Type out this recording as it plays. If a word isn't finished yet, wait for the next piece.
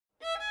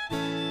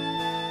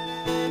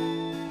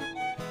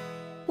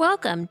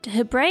Welcome to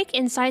Hebraic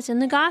Insights in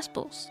the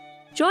Gospels.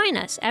 Join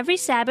us every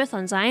Sabbath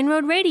on Zion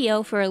Road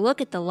Radio for a look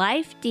at the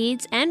life,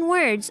 deeds, and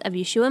words of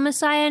Yeshua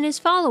Messiah and his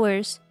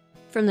followers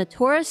from the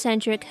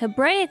Torah-centric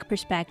Hebraic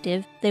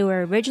perspective they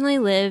were originally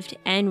lived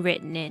and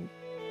written in.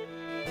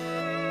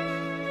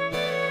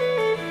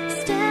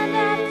 Stand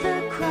at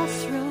the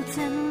crossroads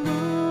and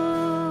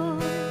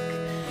look.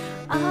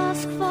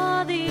 Ask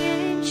for the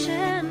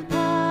ancient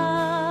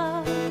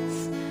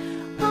paths.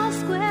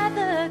 Ask where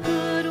the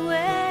good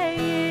way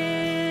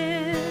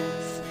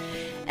is,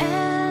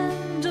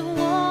 and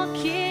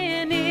walk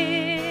in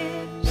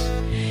it,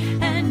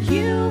 and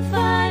you'll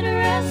find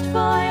rest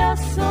for your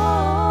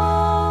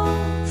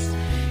souls.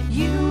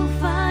 You'll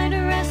find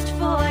rest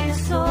for your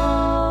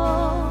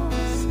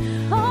souls.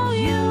 Oh,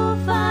 you'll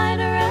find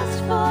rest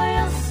for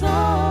your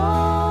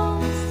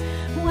souls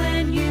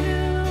when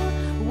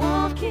you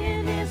walk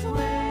in his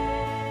ways.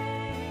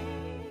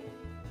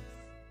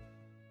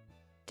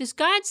 Does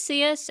God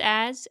see us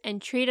as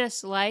and treat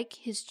us like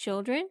his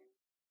children?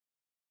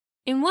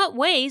 In what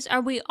ways are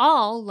we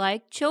all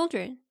like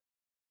children?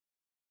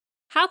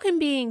 How can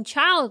being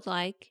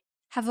childlike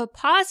have a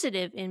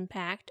positive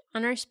impact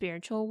on our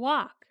spiritual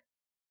walk?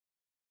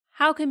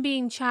 How can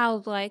being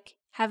childlike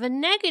have a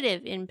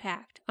negative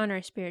impact on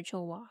our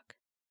spiritual walk?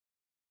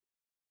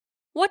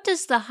 What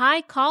does the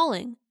high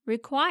calling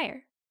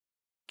require?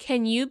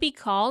 Can you be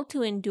called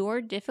to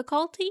endure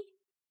difficulty?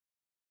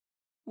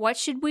 What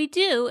should we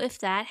do if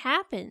that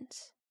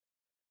happens?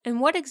 And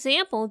what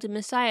example did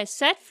Messiah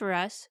set for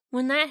us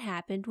when that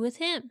happened with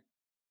him?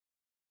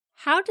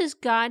 How does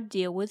God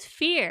deal with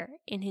fear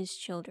in his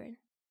children?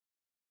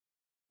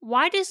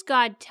 Why does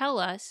God tell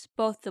us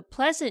both the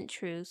pleasant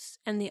truths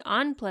and the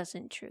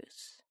unpleasant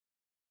truths?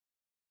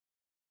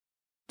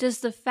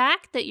 Does the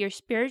fact that you're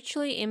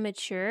spiritually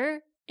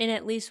immature in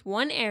at least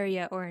one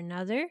area or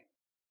another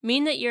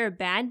mean that you're a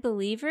bad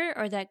believer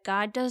or that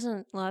God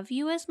doesn't love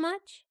you as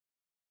much?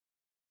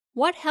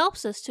 What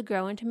helps us to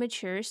grow into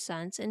mature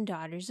sons and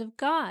daughters of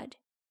God?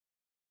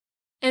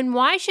 And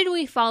why should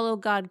we follow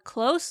God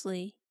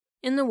closely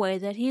in the way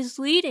that he's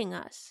leading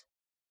us?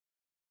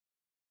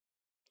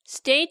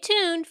 Stay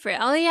tuned for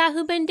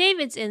Eliyahu ben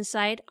David's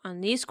insight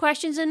on these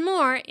questions and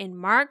more in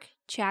Mark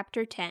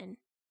chapter 10.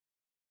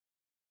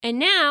 And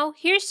now,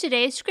 here's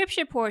today's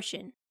scripture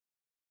portion.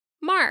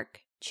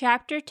 Mark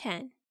chapter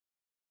 10.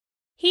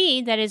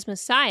 He, that is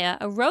Messiah,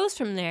 arose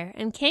from there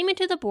and came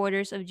into the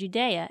borders of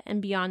Judea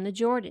and beyond the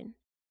Jordan.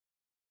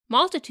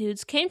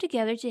 Multitudes came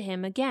together to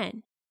him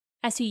again.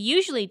 As he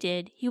usually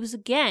did, he was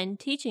again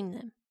teaching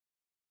them.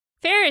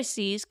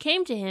 Pharisees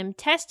came to him,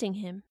 testing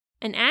him,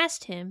 and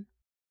asked him,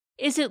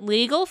 "Is it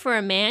legal for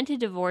a man to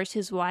divorce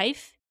his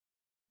wife?"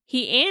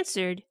 He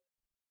answered,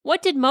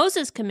 "What did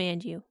Moses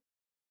command you?"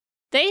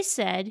 They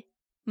said,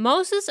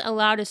 "Moses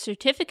allowed a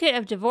certificate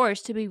of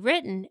divorce to be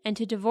written and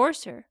to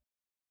divorce her."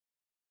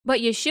 But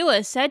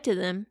Yeshua said to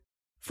them,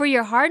 "For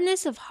your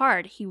hardness of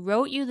heart he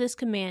wrote you this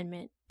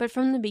commandment, but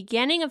from the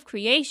beginning of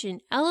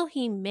creation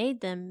Elohim made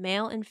them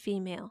male and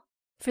female.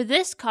 For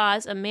this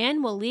cause a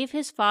man will leave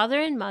his father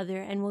and mother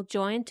and will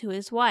join to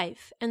his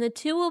wife, and the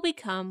two will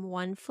become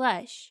one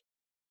flesh.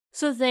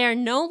 So they are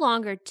no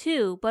longer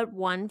two, but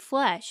one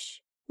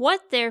flesh.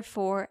 What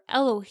therefore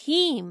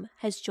Elohim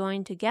has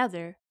joined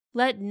together,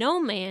 let no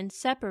man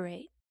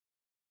separate."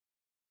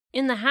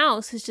 In the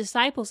house his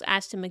disciples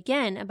asked him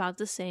again about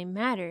the same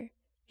matter.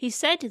 He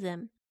said to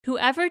them,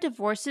 "Whoever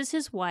divorces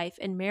his wife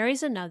and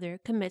marries another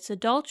commits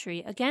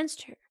adultery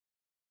against her.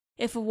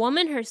 If a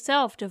woman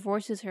herself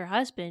divorces her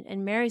husband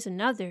and marries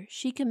another,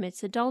 she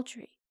commits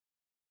adultery."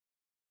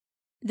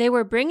 They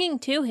were bringing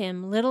to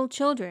him little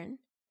children,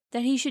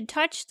 that he should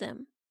touch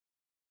them.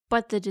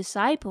 But the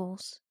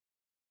disciples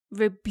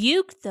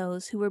rebuked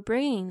those who were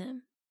bringing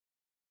them.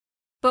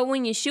 But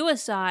when Yeshua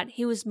saw it,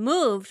 he was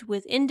moved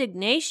with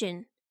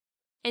indignation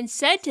and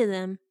said to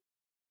them,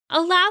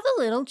 "Allow the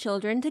little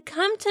children to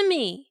come to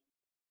me.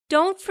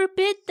 Don't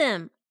forbid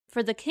them,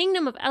 for the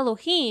kingdom of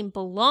Elohim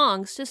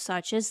belongs to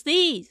such as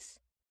these.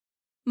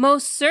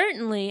 Most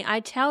certainly,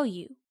 I tell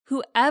you,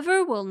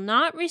 whoever will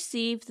not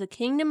receive the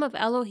kingdom of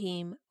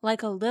Elohim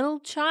like a little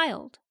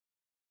child,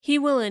 he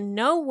will in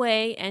no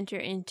way enter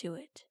into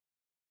it."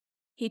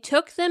 He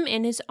took them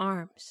in his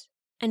arms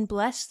and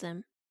blessed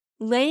them,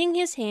 laying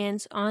his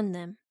hands on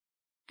them.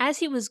 As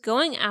he was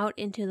going out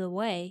into the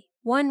way,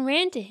 one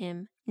ran to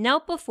him,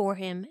 knelt before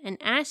him, and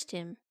asked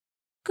him,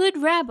 "Good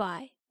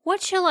Rabbi, what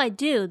shall I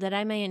do that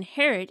I may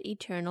inherit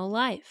eternal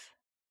life?"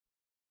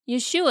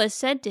 Yeshua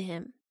said to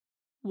him,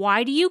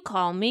 "Why do you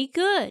call me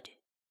good?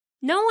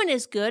 No one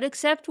is good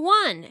except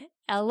one,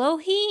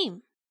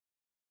 Elohim.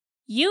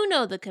 You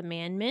know the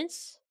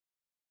commandments.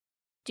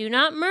 Do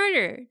not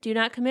murder, do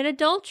not commit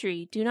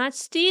adultery, do not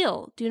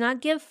steal, do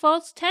not give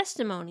false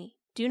testimony,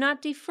 do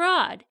not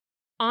defraud,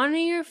 honor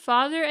your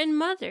father and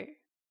mother."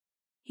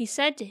 He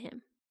said to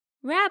him,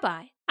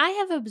 "Rabbi, I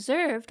have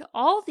observed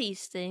all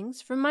these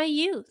things from my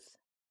youth."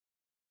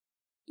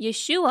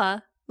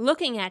 Yeshua,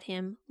 looking at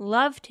him,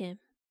 loved him,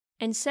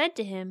 and said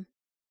to him,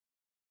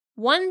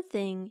 "One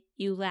thing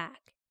you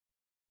lack.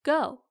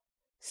 Go,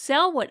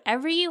 Sell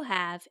whatever you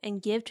have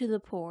and give to the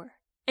poor,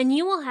 and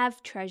you will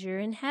have treasure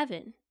in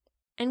heaven.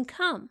 And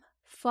come,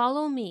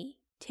 follow me,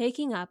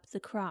 taking up the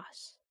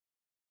cross."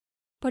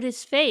 But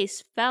his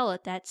face fell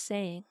at that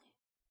saying,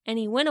 and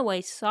he went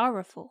away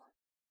sorrowful,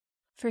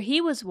 for he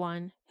was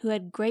one who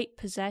had great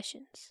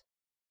possessions.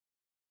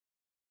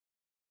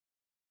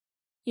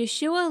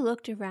 YESHUA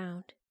looked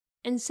around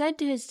and said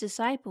to his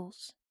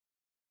disciples,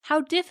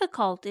 "How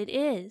difficult it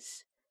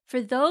is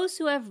for those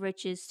who have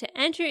riches to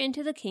enter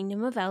into the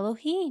kingdom of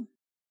Elohim."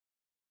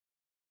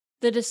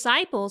 The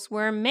disciples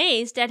were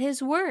amazed at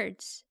his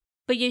words,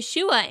 but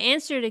YESHUA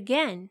answered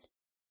again,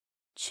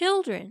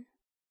 "Children,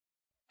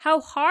 how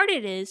hard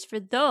it is for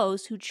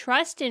those who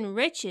trust in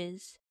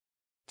riches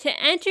to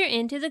enter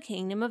into the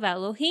kingdom of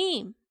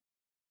Elohim.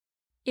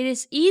 It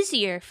is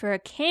easier for a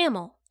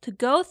camel to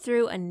go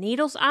through a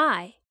needle's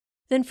eye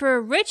than for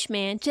a rich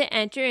man to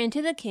enter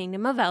into the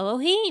kingdom of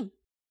Elohim."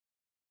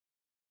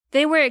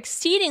 They were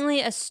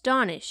exceedingly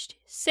astonished,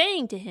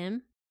 saying to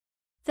him,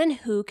 "Then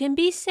who can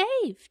be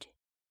saved?"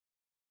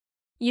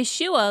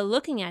 YESHUA,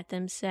 looking at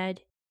them,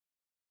 said,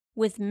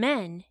 "With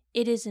men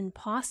it is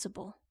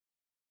impossible,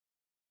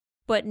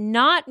 but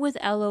not with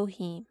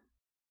Elohim.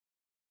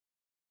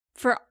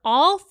 For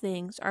all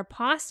things are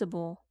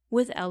possible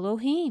with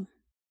Elohim."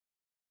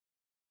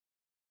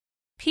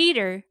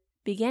 Peter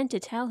began to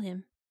tell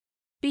him,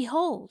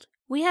 "Behold,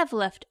 we have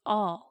left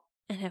all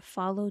and have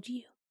followed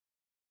you."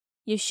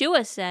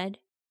 YESHUA said,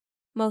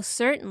 "Most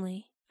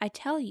certainly, I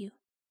tell you,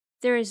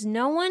 there is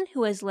no one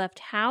who has left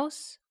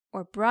house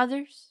or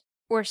brothers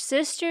or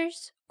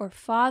sisters or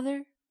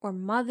father or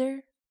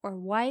mother or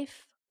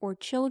wife or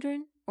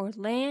children or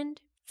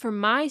land for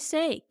my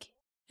sake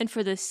and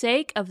for the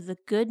sake of the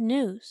good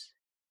news,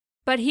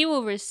 but he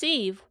will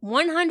receive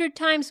 100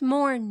 times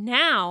more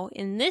now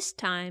in this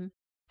time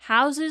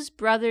houses,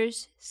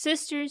 brothers,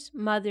 sisters,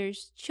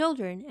 mothers,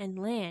 children, and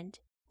land,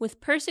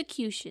 with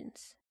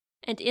persecutions,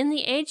 and in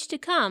the age to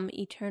come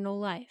eternal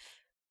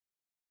life.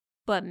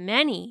 But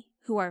many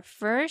who are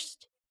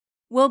first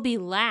will be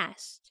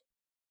last,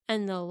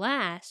 and the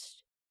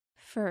last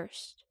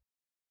first."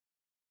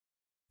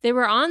 They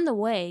were on the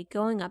way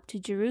going up to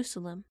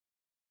Jerusalem,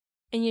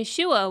 and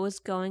YESHUA was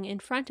going in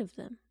front of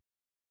them.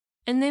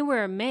 And they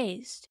were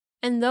amazed,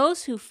 and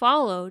those who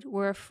followed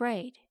were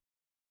afraid.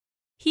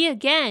 He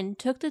again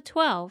took the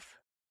 12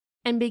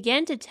 and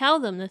began to tell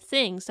them the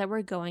things that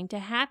were going to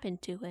happen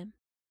to him.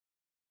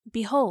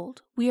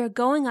 "Behold, we are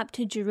going up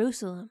to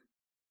Jerusalem.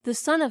 The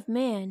Son of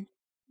Man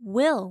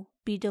will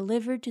be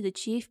delivered to the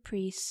chief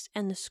priests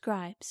and the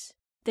scribes.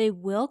 They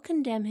will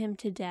condemn him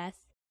to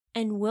death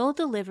and will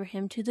deliver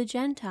him to the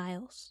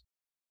Gentiles.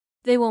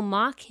 They will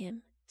mock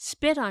him,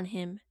 spit on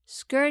him,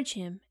 scourge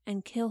him,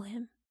 and kill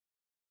him.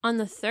 On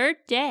the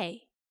 3rd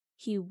day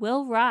he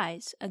will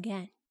rise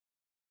again."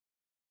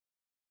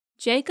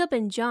 Jacob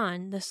and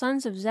John, the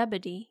sons of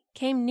Zebedee,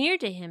 came near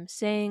to him,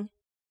 saying,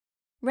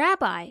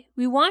 "Rabbi,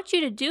 we want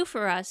you to do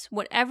for us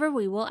whatever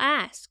we will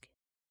ask."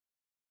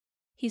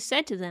 He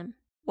said to them,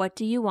 "What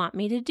do you want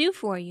me to do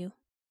for you?"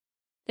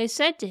 They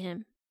said to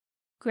him,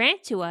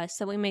 "Grant to us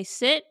that we may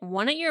sit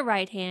one at your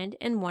right hand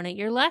and one at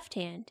your left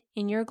hand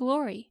in your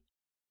glory."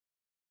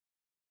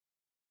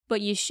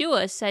 But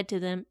YESHUA said to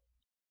them,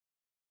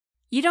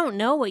 "You don't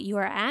know what you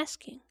are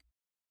asking.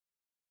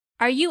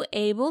 Are you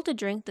able to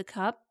drink the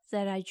cup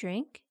that I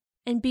drink,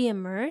 and be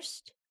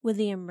immersed with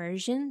the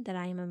immersion that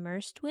I am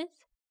immersed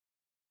with?"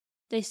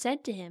 They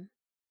said to him,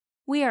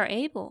 "We are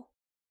able."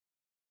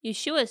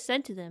 YESHUA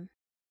said to them,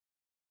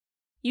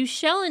 "You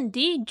shall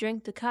indeed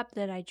drink the cup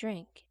that I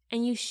drink,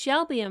 and you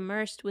shall be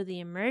immersed with the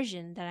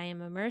immersion that I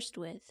am immersed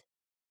with.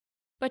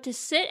 But to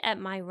sit at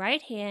my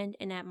right hand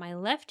and at my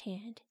left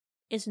hand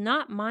is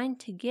not mine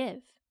to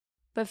give,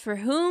 but for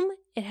whom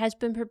it has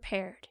been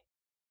prepared."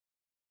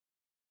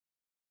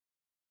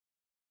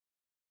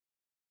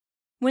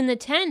 When the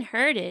 10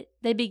 heard it,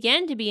 they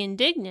began to be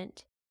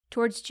indignant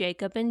towards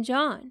Jacob and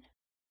John.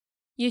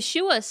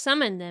 YESHUA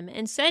summoned them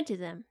and said to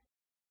them,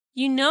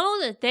 "You know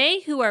that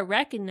they who are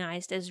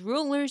recognized as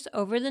rulers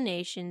over the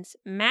nations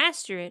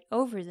master it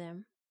over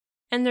them,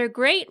 and their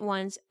great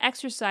ones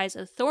exercise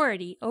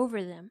authority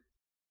over them.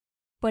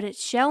 But it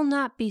shall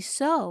not be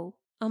so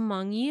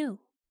among you.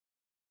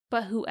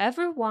 But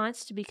whoever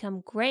wants to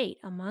become great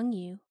among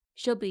you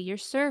shall be your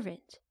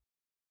servant.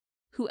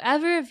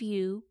 Whoever of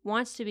you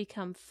wants to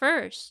become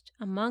first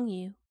among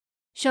you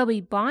shall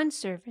be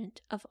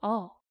bondservant of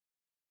all.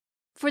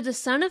 For the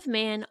Son of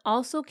Man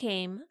also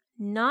came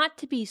not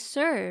to be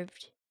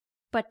served,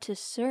 but to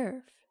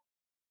serve,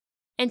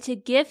 and to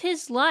give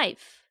his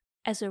life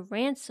as a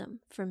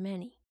ransom for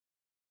many."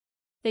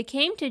 They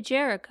came to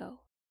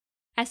Jericho.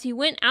 As he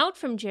went out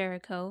from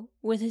Jericho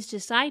with his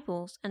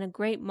disciples and a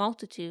great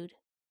multitude,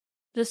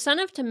 the son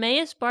of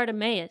Timaeus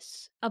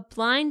Bartimaeus, a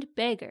blind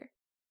beggar,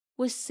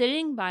 was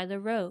sitting by the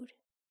road.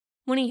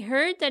 When he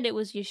heard that it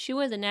was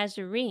YESHUA the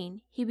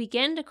Nazarene, he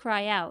began to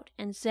cry out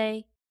and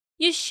say,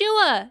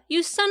 "YESHUA,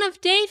 you son of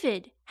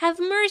David, have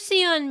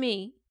mercy on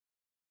me."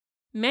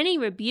 Many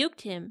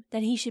rebuked him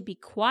that he should be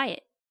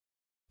quiet,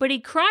 but he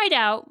cried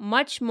out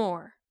much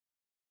more,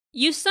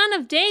 You Son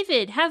of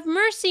David, have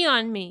mercy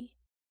on me."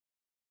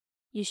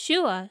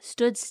 Yeshua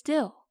stood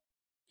still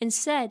and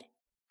said,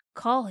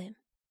 "Call him."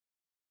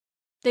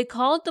 They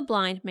called the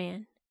blind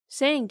man,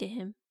 saying to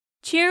him,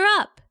 "Cheer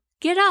up,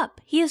 get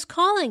up, he is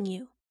calling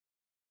you."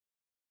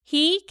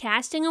 He,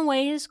 casting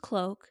away his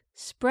cloak,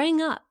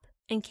 sprang up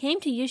and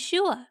came to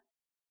Yeshua.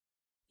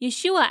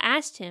 Yeshua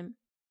asked him,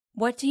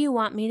 "What do you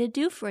want me to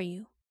do for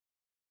you?"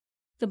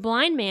 The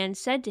blind man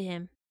said to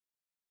him,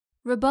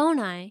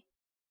 "Rabboni,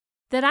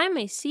 that I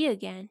may see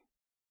again."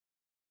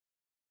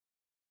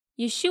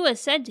 Yeshua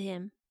said to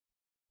him,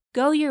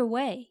 "Go your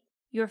way,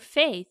 your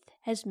faith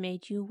has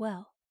made you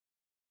well."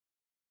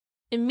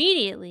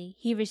 Immediately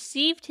he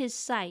received his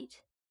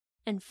sight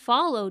and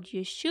followed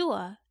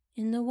Yeshua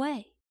in the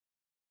way.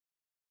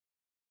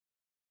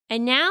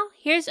 And now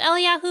here's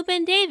Eliyahu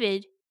ben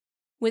David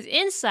with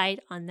insight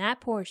on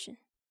that portion.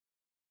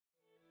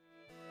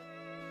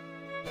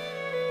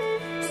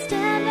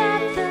 Stand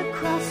at the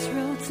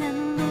crossroads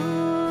and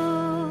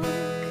look.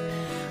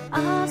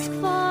 Ask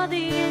for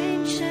the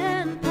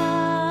ancient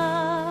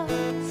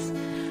paths.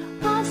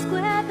 Ask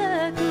where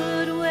the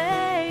good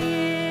way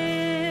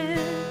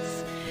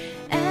is,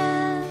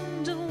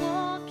 and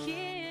walk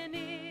in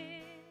it.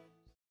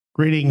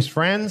 Greetings,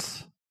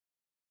 friends.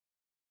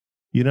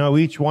 You know,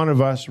 each one of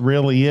us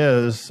really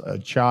is a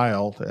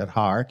child at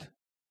heart,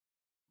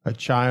 a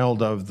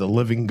child of the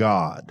living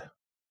God.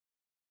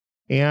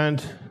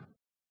 And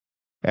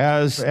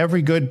as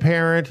every good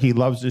parent, he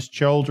loves his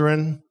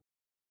children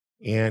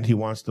and he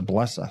wants to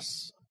bless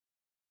us.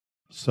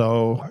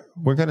 So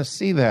we're going to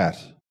see that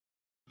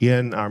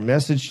in our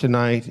message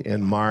tonight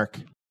in Mark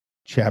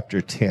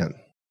chapter 10.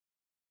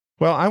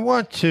 Well, I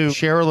want to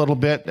share a little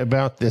bit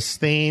about this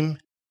theme,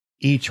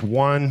 each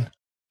one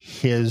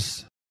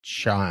his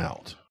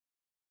child.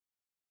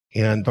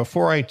 And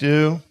before I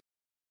do,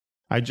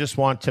 I just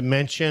want to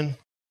mention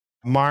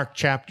Mark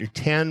chapter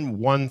 10,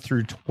 1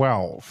 through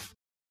 12.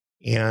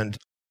 And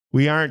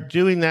we aren't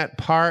doing that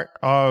part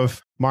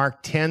of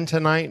Mark 10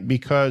 tonight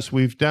because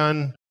we've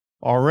done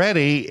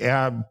already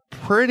a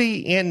pretty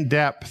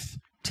in-depth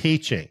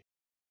teaching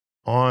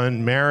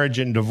on marriage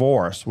and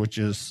divorce, which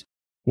is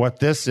what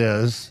this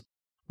is,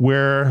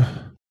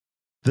 where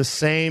the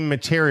same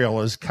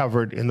material is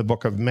covered in the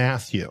book of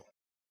Matthew.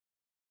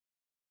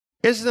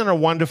 Isn't it a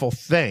wonderful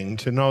thing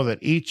to know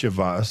that each of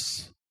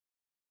us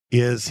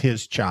is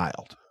his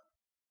child?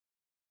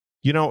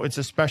 You know, it's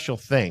a special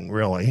thing,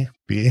 really,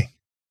 being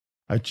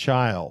a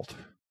child.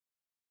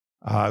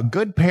 A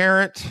good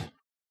parent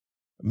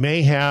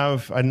may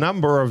have a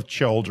number of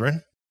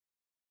children,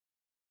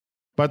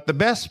 but the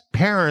best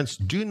parents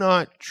do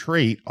not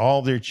treat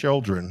all their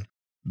children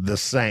the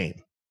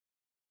same.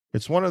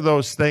 It's one of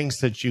those things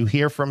that you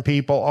hear from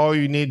people, oh,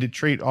 you need to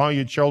treat all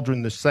your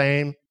children the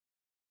same.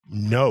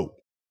 No.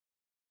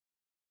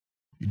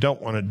 You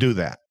don't want to do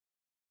that.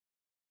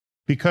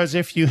 Because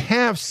if you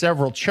have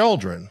several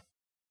children,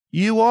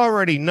 you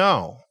already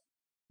know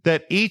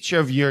that each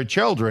of your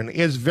children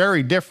is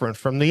very different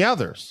from the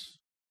others.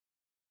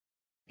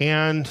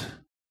 And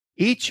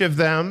each of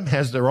them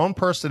has their own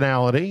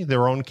personality,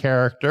 their own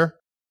character,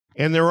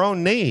 and their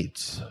own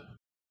needs.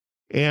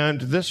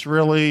 And this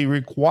really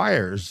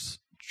requires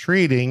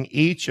treating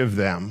each of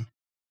them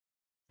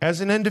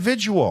as an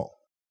individual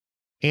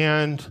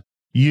and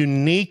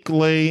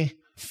uniquely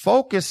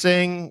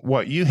focusing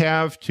what you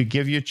have to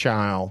give your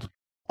child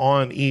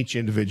on each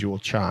individual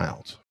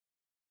child.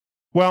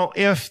 Well,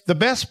 if the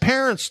best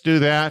parents do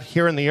that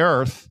here on the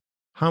earth,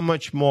 how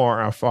much more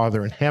our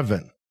Father in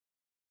heaven?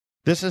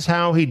 This is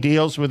how he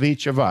deals with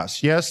each of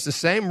us. Yes, the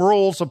same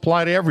rules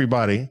apply to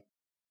everybody,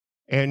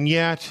 and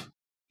yet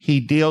he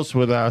deals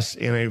with us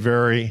in a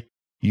very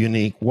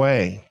unique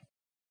way.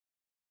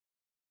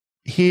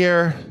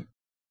 Here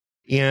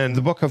in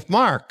the book of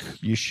Mark,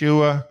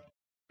 Yeshua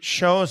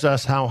shows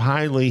us how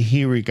highly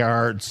he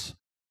regards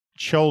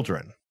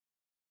children.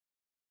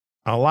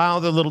 Allow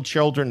the little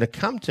children to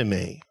come to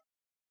me.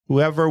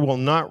 Whoever will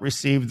not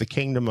receive the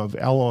kingdom of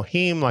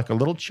Elohim like a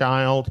little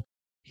child,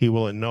 he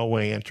will in no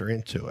way enter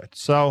into it.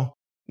 So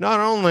not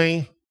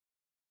only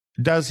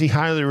does he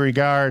highly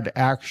regard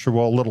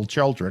actual little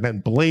children,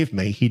 and believe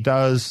me, he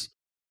does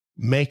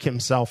make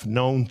himself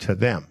known to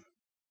them.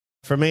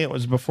 For me, it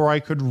was before I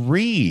could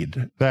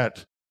read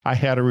that I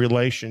had a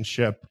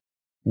relationship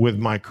with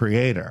my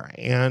Creator.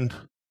 And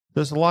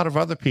there's a lot of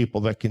other people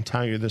that can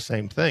tell you the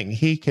same thing.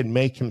 He can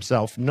make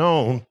himself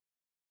known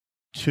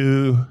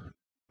to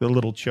the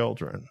little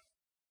children.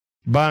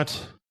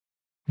 But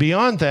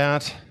beyond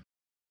that,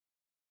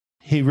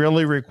 he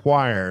really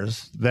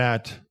requires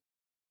that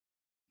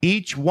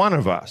each one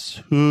of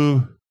us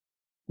who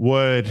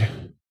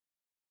would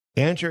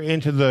enter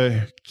into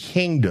the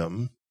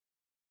kingdom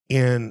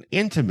in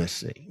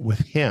intimacy with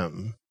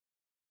him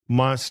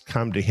must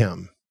come to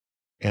him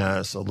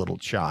as a little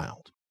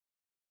child.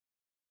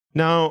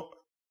 Now,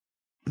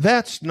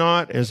 that's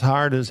not as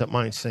hard as it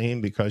might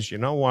seem, because you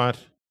know what?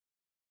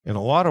 In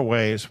a lot of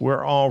ways,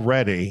 we're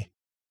already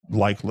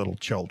like little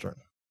children.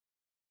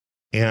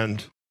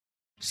 And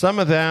some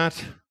of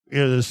that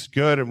is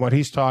good, and what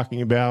he's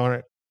talking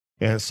about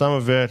And some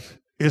of it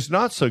is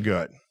not so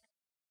good.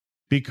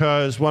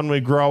 Because when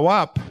we grow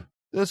up,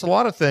 there's a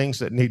lot of things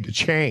that need to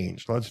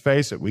change. Let's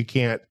face it, we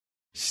can't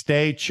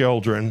stay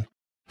children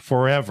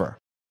forever.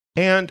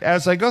 And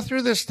as I go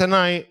through this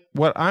tonight,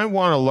 what I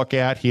want to look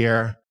at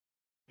here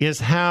is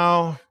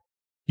how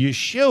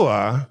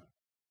YESHUA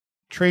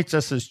treats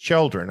us as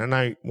children. And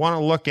I want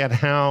to look at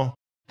how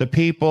the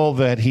people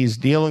that he's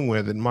dealing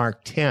with in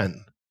Mark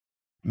 10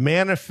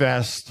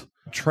 manifest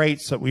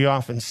traits that we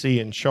often see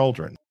in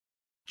children.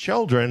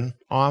 Children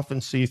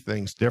often see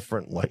things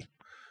differently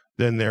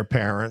than their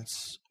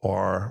parents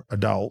or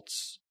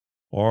adults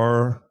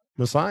or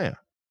Messiah.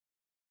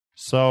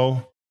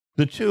 So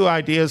the two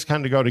ideas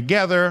kind of go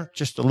together,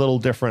 just a little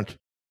different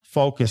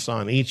focus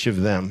on each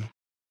of them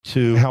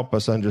to help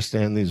us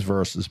understand these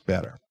verses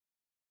better.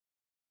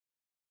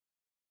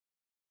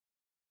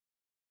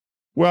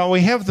 Well,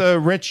 we have the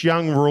rich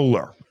young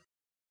ruler,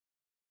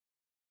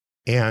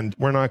 and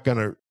we're not going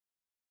to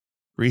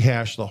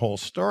rehash the whole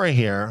story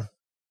here,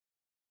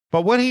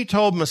 but what he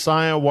told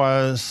Messiah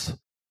was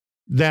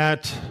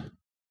that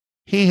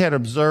he had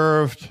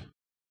observed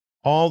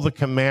all the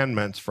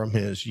commandments from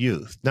his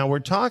youth. Now, we're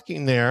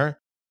talking there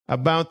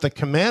about the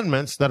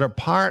commandments that are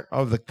part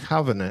of the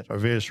covenant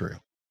of Israel.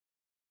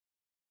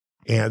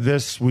 And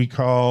this we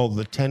call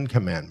the 10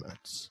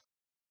 Commandments.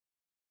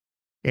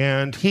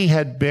 And he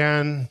had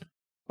been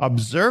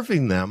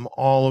observing them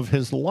all of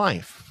his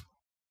life.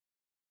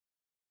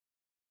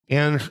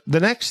 And the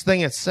next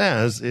thing it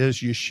says is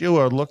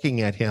YESHUA,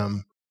 looking at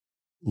him,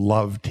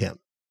 loved him.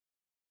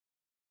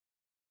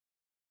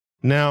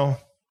 Now,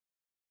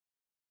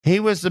 he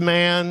was the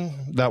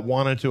man that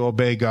wanted to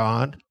obey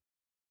God,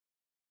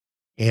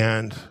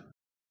 and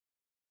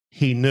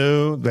he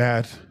knew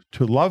that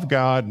to love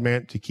God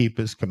meant to keep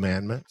his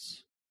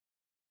commandments.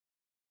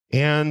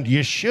 And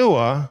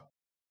YESHUA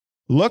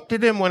looked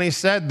at him when he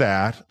said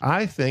that,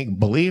 I think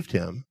believed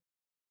him,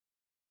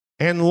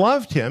 and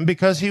loved him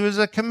because he was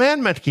a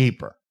commandment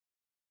keeper.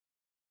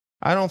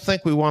 I don't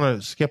think we want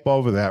to skip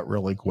over that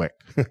really quick.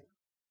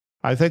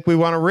 I think we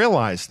want to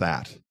realize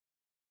that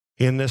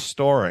in this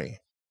story,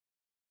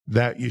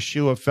 that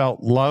YESHUA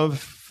felt love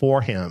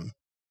for him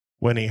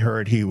when he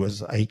heard he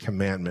was a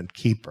commandment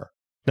keeper.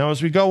 Now,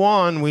 as we go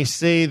on, we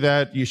see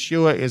that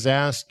YESHUA is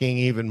asking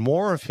even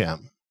more of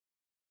him.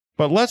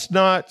 But let's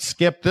not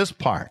skip this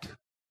part.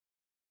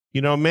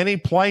 You know, many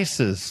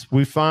places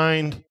we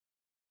find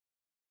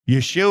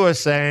YESHUA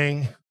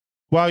saying,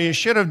 well, you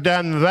should have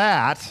done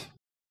that,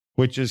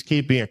 which is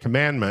keeping a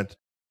commandment,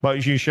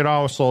 but you should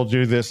also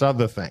do this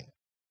other thing.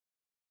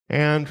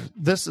 And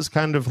this is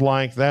kind of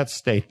like that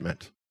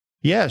statement.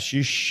 Yes,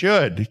 you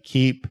should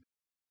keep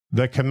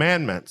the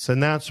commandments,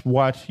 and that's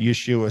what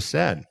YESHUA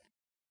said.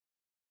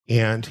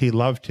 And he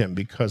loved him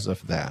because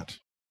of that.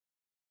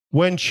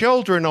 When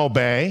children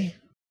obey,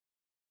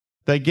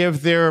 they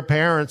give their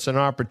parents an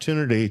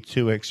opportunity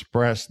to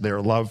express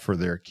their love for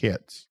their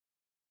kids.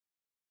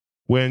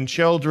 When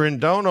children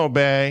don't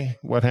obey,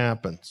 what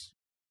happens?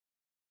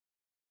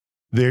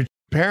 Their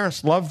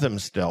parents love them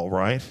still,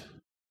 right?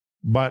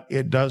 But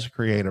it does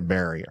create a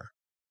barrier.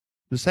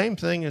 The same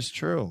thing is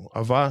true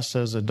of us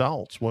as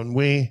adults. When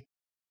we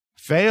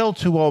fail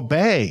to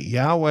obey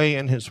Yahweh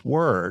and his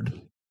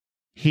word,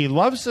 he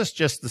loves us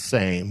just the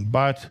same,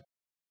 but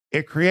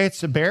it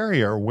creates a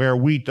barrier where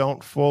we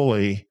don't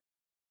fully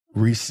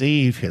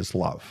receive his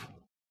love.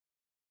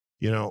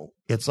 You know,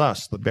 it's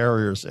us, the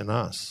barrier's in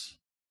us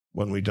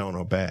when we don't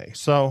obey.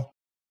 So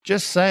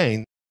just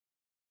saying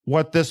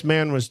what this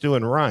man was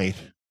doing right,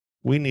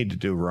 we need to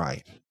do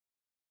right.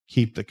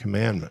 Keep the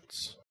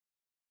commandments.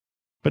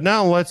 But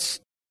now let's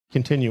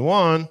continue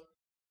on.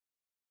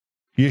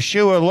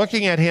 YESHUA,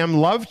 looking at him,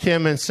 loved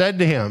him and said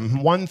to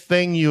him, one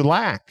thing you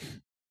lack.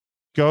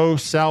 Go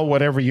sell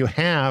whatever you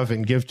have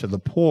and give to the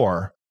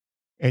poor,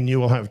 and you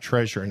will have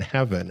treasure in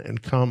heaven,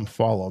 and come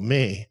follow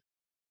me,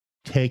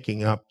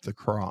 taking up the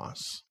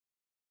cross.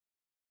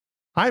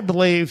 I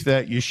believe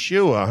that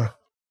YESHUA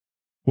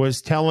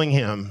was telling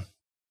him,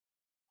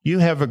 you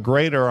have a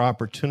greater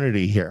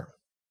opportunity here.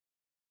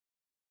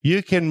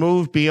 You can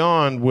move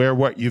beyond where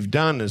what you've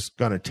done is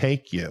going to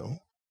take you,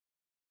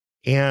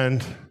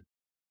 and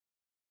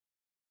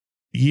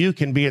you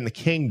can be in the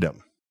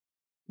kingdom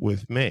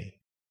with me.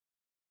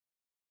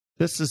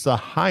 This is a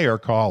higher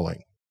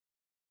calling.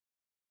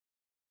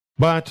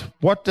 But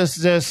what does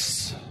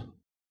this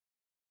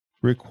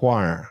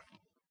require?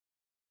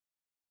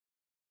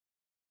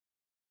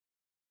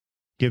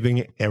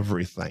 Giving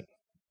everything.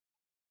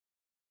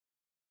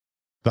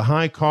 The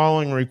high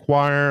calling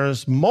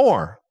requires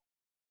more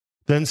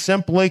than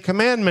simply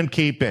commandment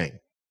keeping.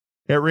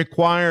 It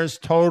requires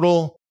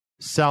total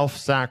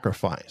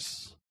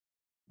self-sacrifice.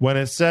 When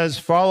it says,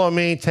 follow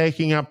me,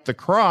 taking up the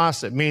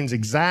cross, it means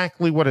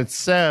exactly what it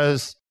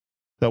says,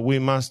 that we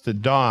must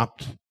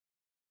adopt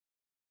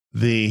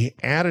the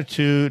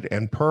attitude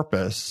and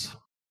purpose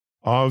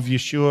of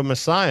YESHUA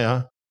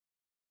Messiah,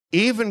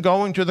 even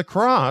going to the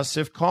cross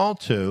if called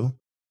to,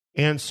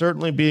 and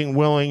certainly being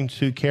willing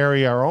to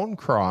carry our own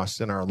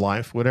cross in our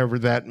life, whatever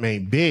that may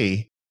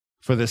be,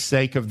 for the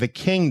sake of the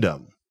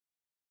kingdom.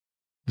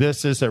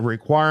 This is a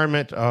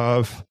requirement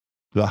of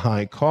the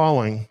high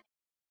calling.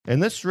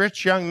 And this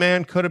rich young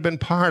man could have been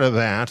part of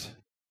that,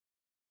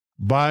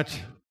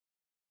 but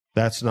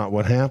that's not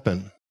what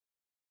happened.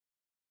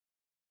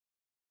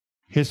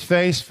 His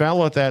face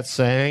fell at that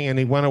saying, and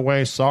he went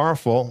away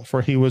sorrowful,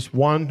 for he was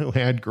one who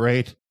had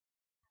great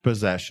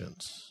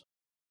possessions.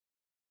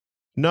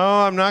 No,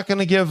 I'm not going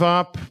to give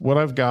up what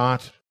I've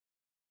got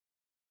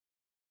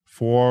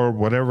for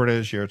whatever it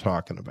is you're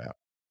talking about.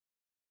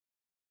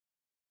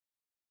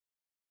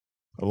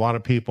 A lot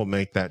of people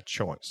make that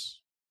choice.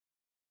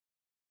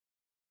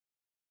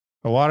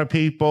 A lot of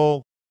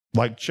people,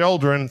 like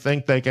children,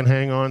 think they can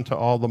hang on to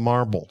all the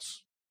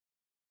marbles.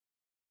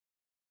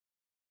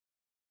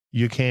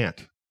 You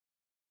can't.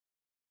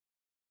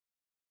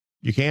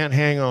 You can't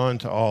hang on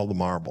to all the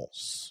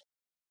marbles.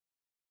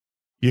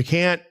 You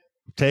can't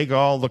take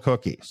all the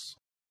cookies.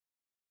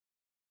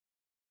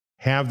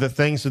 Have the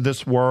things of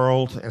this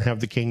world and have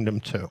the kingdom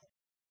too.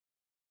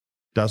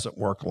 Doesn't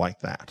work like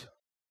that.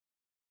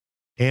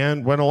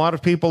 And when a lot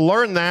of people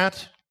learn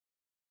that,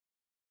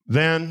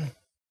 then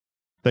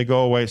they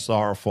go away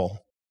sorrowful,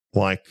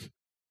 like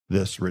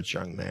this rich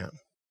young man.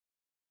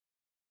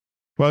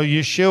 Well,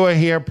 YESHUA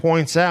here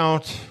points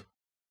out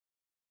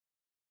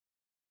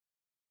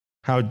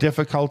how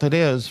difficult it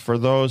is for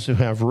those who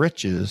have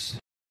riches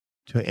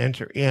to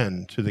enter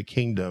into the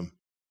kingdom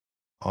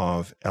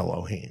of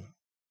Elohim.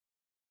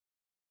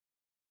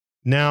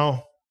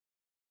 Now,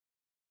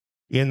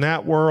 in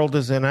that world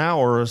as in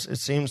ours, it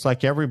seems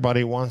like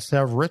everybody wants to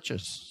have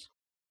riches.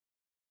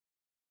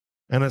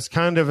 And it's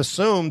kind of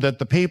assumed that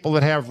the people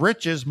that have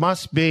riches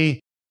must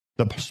be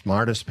the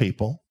smartest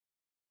people.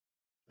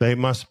 They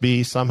must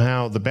be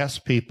somehow the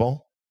best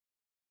people,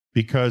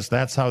 because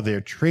that's how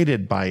they're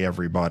treated by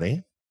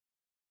everybody.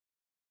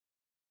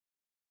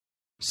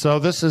 So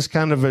this is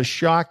kind of a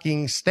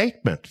shocking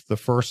statement the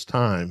first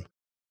time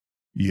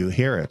you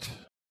hear it.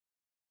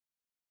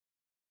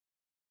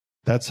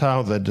 That's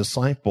how the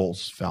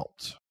disciples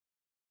felt.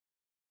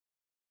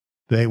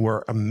 They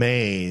were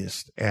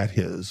amazed at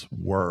his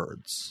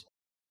words.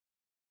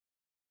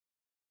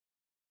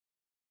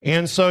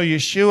 And so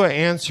YESHUA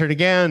answered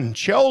again,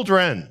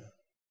 "Children,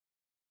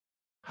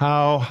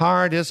 how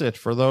hard is it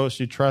for those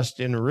who trust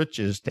in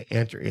riches to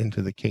enter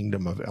into the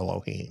kingdom of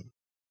Elohim?"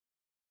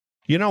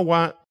 You know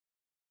what?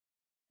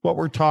 What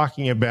we're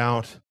talking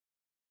about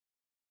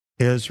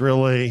is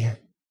really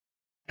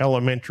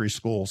elementary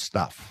school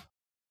stuff.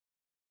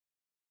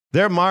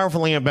 They're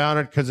marveling about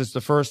it because it's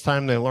the first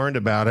time they learned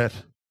about it.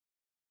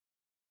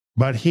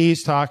 But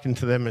he's talking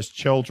to them as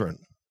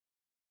children.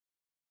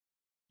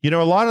 You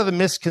know, a lot of the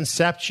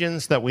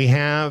misconceptions that we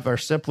have are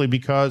simply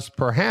because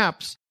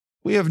perhaps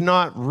we have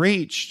not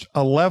reached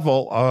a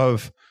level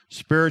of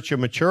spiritual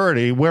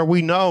maturity where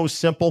we know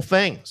simple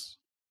things.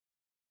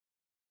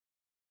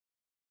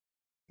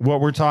 What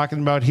we're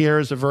talking about here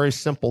is a very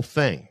simple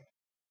thing,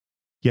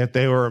 yet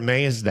they were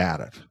amazed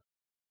at it.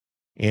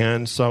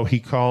 And so he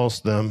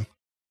calls them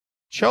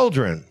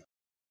children.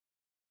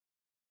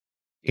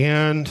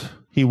 And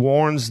he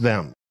warns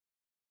them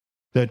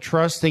that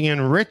trusting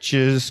in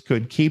riches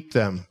could keep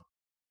them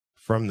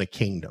from the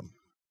kingdom.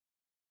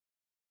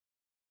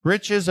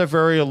 Riches are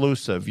very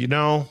elusive. You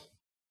know,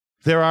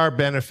 there are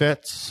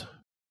benefits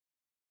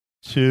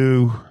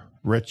to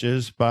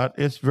riches, but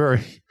it's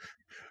very,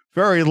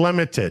 very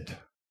limited.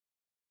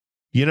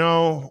 You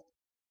know,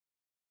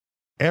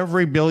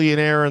 every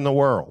billionaire in the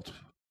world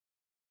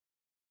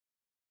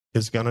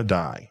is going to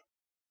die.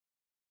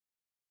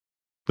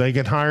 They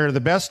can hire the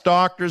best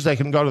doctors. They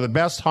can go to the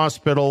best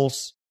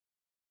hospitals.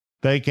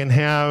 They can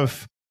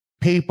have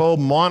people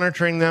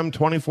monitoring them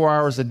 24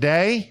 hours a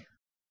day.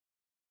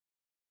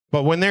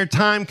 But when their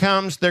time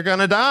comes, they're going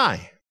to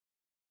die.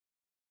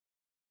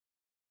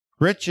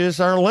 Riches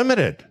are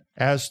limited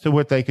as to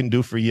what they can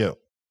do for you.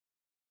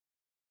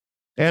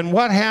 And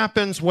what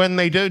happens when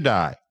they do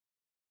die?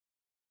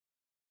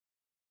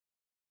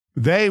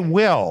 They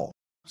will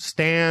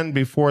stand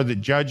before the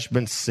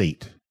judgment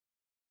seat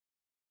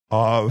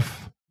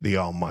of the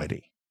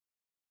Almighty.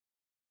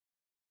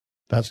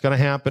 That's going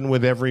to happen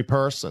with every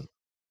person.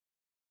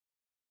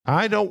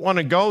 I don't want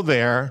to go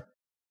there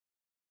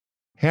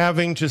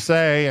having to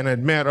say and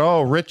admit,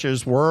 oh,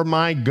 riches were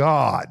my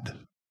God.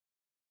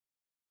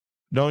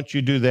 Don't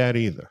you do that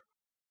either.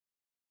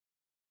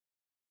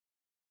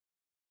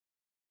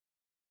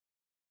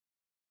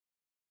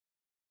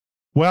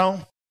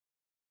 Well,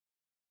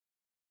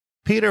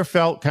 Peter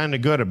felt kind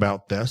of good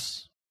about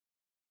this.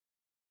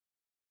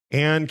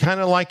 And kind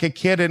of like a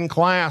kid in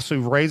class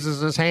who raises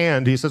his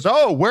hand, he says,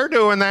 oh, we're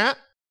doing that.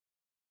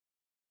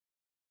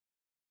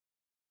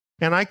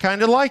 And I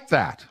kind of like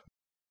that.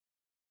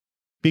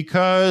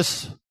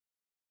 Because,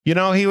 you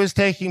know, he was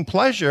taking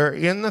pleasure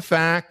in the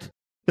fact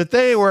that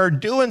they were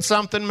doing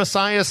something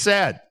Messiah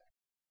said.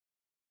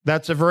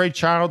 That's a very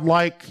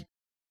childlike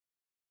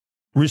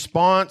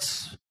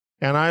response,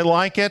 and I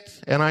like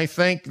it, and I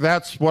think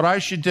that's what I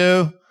should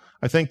do.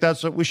 I think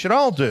that's what we should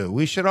all do.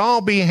 We should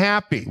all be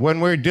happy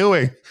when we're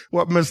doing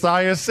what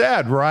Messiah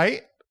said,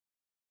 right?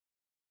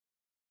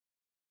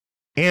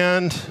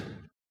 And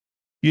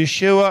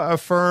YESHUA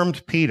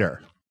affirmed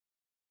Peter.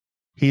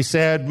 He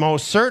said,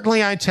 "Most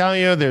certainly I tell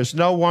you, there's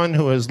no one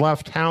who has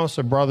left house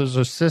or brothers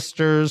or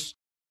sisters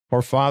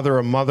or father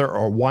or mother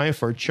or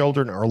wife or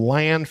children or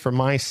land for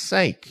my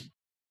sake."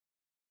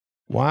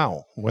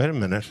 Wow, wait a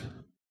minute.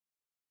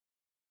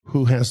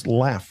 Who has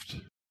left?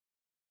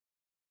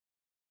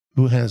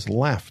 Who has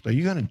left? Are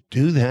you going to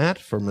do that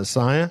for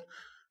Messiah?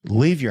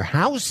 Leave your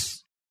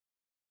house?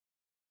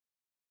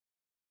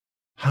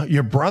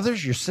 Your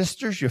brothers, your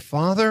sisters, your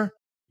father,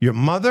 your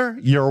mother,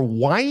 your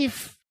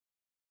wife?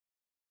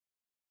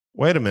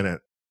 Wait a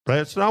minute.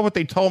 That's not what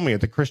they told me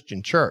at the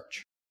Christian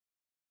church.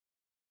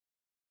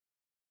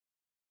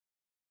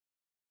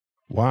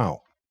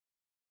 Wow.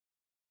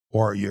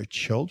 Or your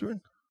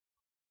children?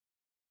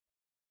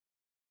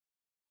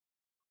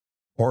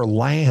 Or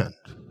land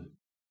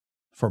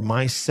for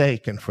my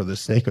sake and for the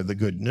sake of the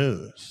good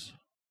news.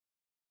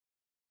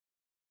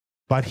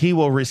 But he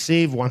will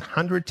receive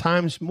 100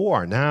 times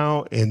more.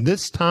 Now, in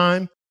this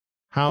time,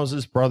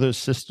 houses, brothers,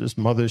 sisters,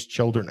 mothers,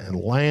 children, and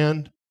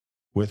land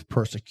with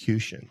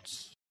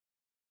persecutions.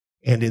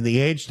 And in the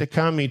age to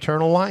come,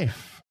 eternal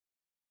life.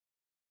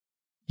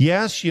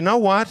 Yes, you know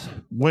what?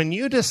 When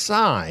you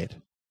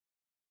decide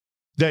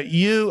that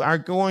you are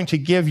going to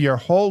give your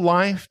whole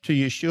life to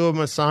YESHUA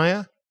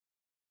Messiah,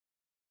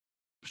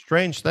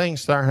 strange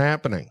things start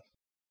happening.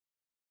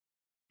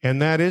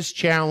 And that is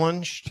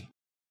challenged.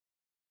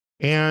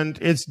 And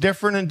it's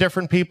different in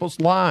different people's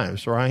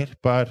lives, right?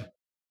 But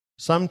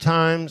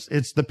sometimes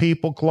it's the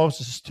people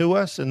closest to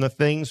us and the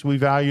things we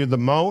value the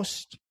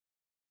most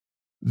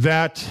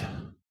that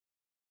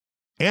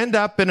end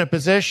up in a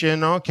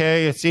position,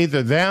 okay, it's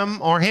either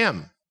them or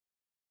him,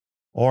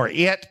 or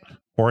it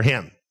or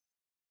him.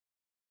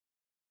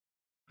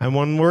 And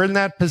when we're in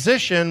that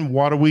position,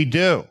 what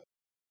do?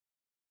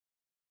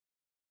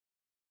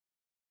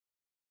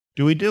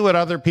 Do we do what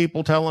other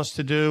people tell us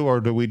to do, or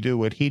do we do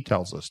what he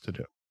tells us to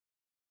do?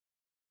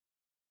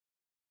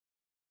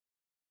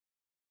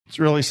 It's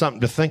really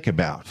something to think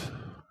about.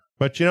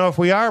 But you know, if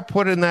we are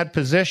put in that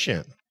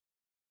position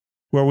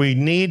where we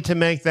need to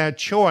make that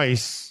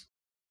choice,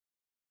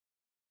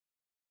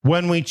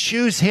 when we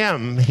choose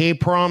him, he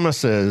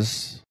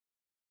promises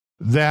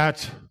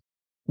that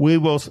we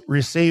will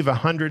receive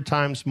 100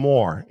 times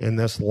more in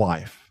this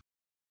life.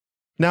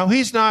 Now,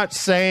 he's not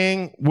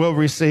saying we'll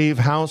receive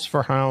house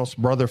for house,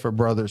 brother for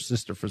brother,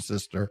 sister for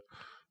sister,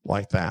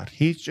 like that.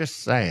 He's just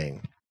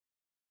saying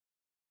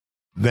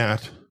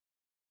that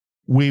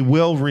we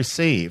will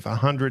receive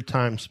 100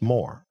 times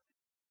more.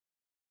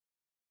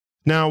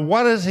 Now,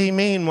 what does he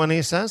mean when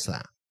he says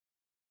that?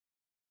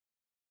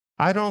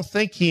 I don't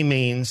think he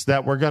means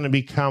that we're going to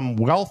become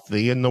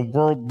wealthy in the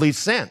worldly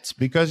sense,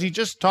 because he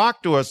just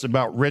talked to us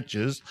about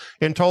riches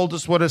and told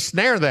us what a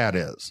snare that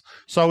is.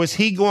 So is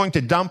he going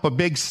to dump a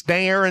big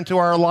snare into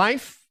our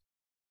life?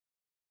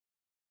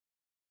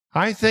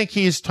 I think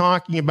he's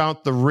talking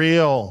about the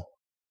real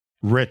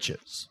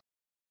riches.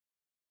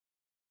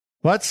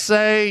 Let's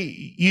say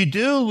you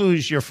do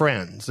lose your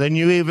friends and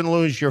you even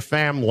lose your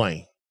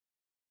family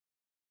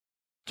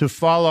to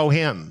follow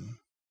him.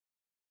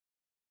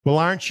 Well,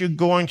 aren't you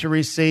going to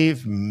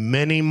receive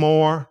many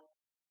more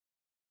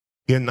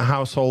in the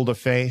household of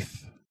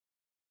faith?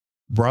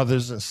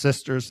 Brothers and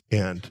sisters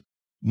and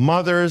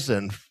mothers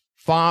and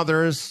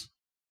fathers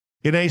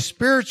in a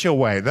spiritual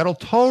way that'll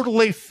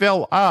totally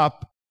fill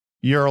up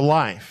your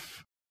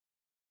life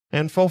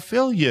and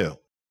fulfill you.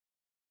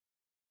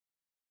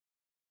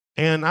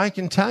 And I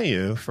can tell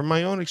you from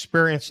my own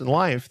experience in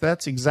life,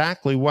 that's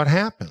exactly what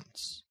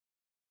happens.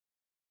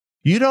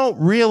 You don't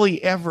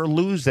really ever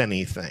lose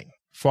anything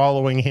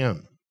following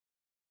him.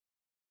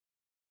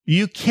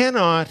 You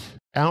cannot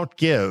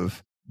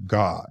outgive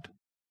God.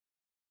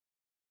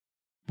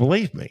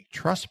 Believe me,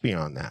 trust me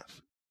on that.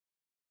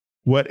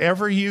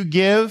 Whatever you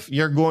give,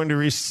 you're going to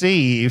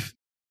receive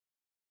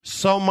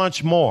so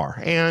much more.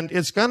 And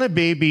it's going to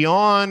be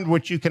beyond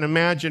what you can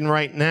imagine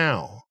right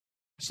now.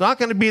 It's not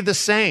going to be the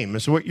same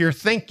as what you're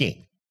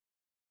thinking.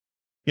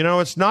 You know,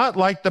 it's not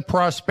like the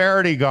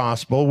prosperity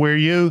gospel where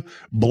you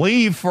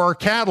believe for a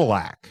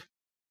Cadillac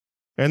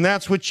and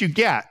that's what you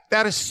get.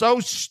 That is so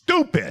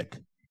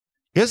stupid,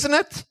 isn't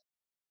it?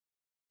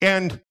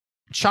 And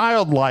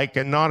childlike,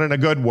 and not in a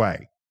good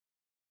way.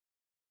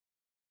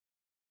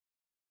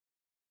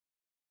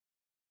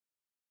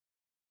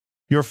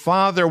 Your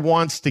Father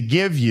wants to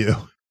give you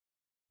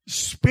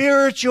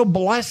spiritual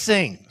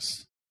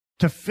blessings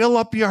to fill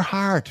up your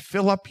heart,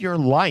 fill up your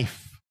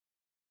life,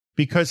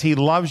 because he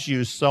loves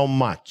you so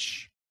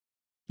much.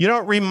 You know,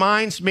 it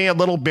reminds me a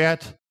little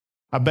bit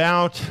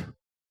about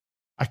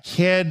a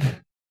kid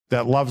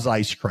that loves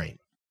ice cream.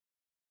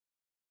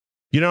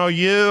 You know,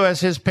 you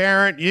as his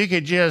parent, you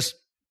could just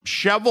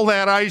shovel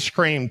that ice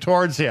cream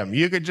towards him.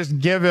 You could just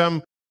give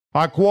him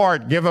a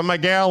quart, give him a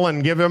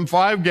gallon, give him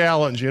 5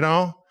 gallons, you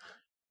know.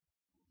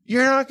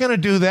 You're not going to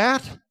do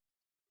that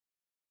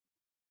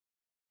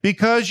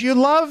because you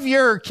love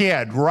your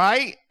kid,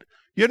 right?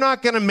 You're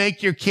not going to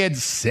make your kid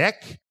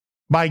sick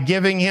by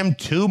giving him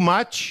too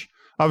much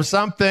of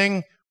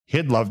something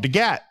he'd love to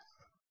get.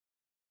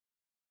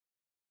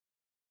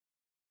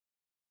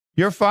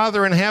 Your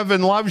Father in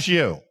heaven loves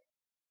you.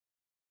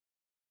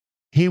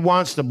 He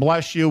wants to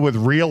bless you with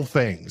real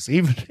things,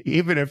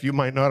 even if you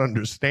might not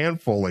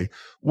understand fully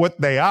what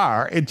they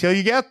are until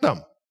you get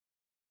them.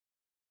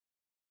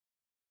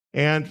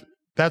 And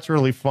that's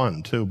really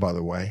fun, too, by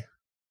the way.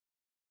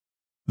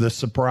 The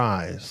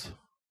surprise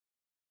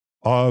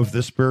of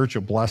the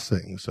spiritual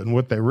blessings and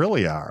what they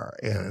really are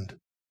and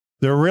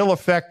their real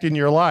effect in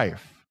your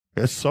life.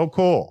 It's so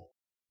cool.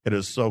 It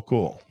is so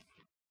cool.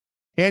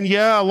 And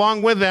yeah,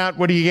 along with that,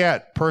 what do you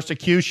get?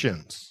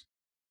 Persecutions.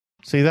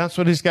 See, that's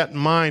what he's got in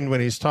mind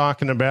when he's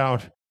talking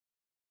about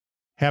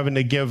having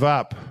to give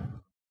up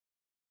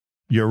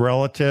your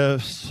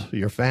relatives,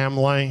 your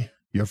family,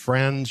 your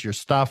friends, your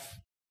stuff.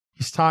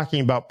 He's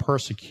talking about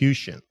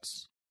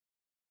persecutions.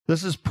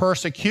 This is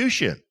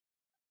persecution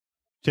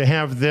to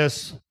have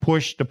this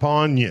pushed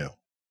upon you.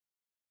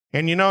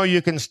 And you know,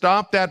 you can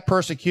stop that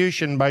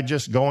persecution by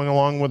just going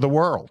along with the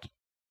world.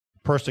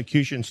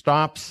 Persecution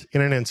stops in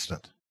an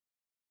instant.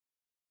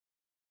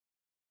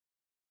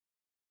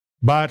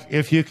 But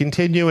if you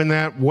continue in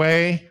that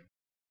way,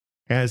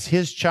 as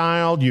his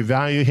child, you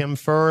value him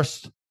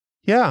first,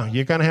 yeah,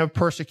 you're going to have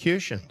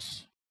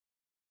persecutions.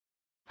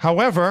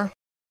 However,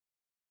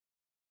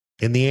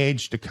 in the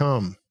age to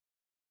come,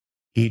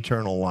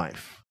 eternal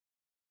life.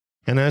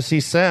 And as he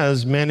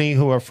says, many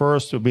who are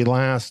first will be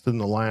last and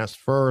the last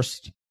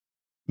first.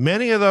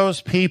 Many of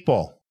those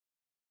people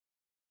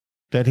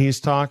that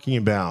he's talking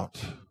about,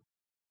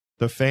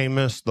 the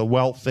famous, the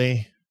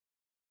wealthy,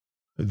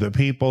 the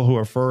people who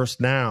are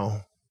first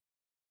now,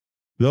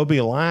 they'll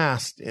be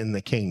last in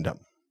the kingdom.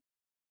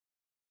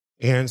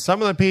 And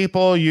some of the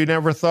people you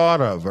never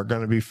thought of are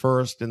going to be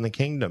first in the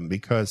kingdom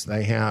because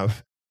they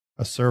have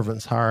a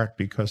servant's heart,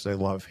 because they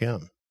love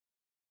him.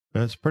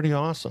 That's pretty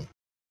awesome.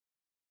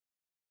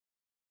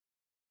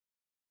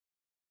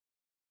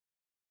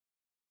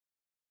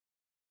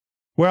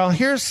 Well,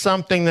 here's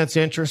something that's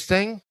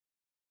interesting.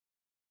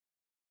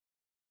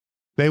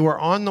 They were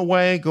on the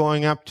way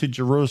going up to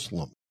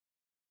Jerusalem.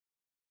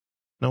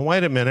 Now,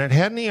 wait a minute.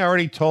 Hadn't he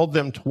already told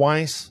them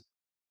twice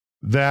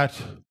that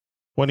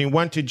when he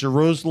went to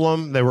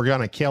Jerusalem, they were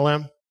going to kill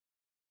him?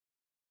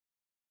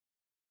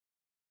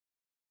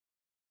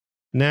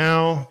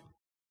 Now,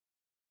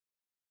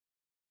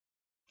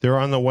 they're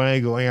on the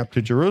way going up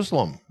to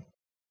Jerusalem.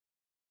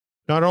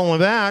 Not only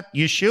that,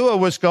 YESHUA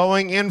was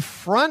going in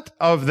front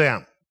of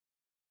them.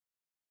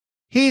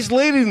 He's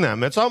leading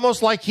them. It's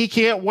almost like he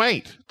can't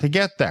wait to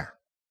get there.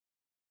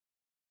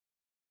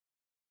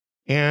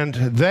 And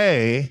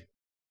they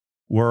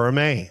were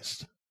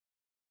amazed.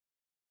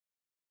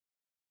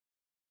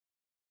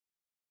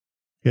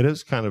 It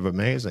is kind of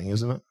amazing,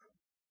 isn't it?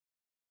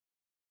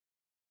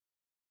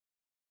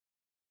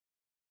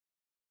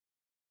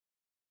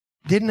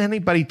 Didn't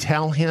anybody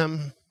tell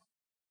him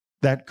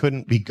that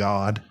couldn't be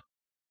God?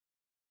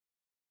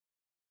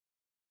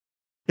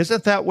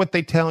 Isn't that what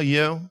they tell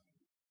you?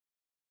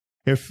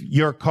 If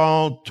you're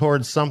called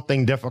towards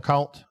something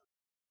difficult,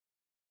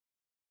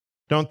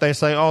 don't they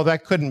say, oh,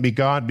 that couldn't be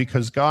God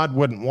because God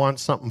wouldn't want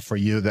something for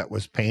you that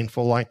was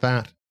painful like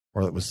that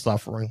or that was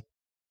suffering?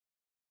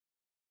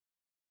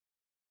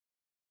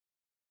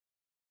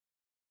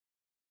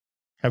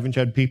 Haven't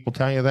you had people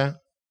tell you that?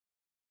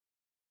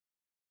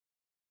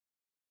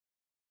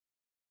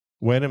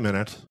 Wait a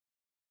minute.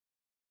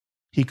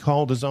 He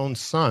called his own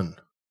son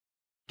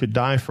to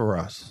die for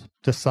us,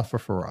 to suffer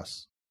for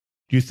us.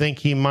 Do you think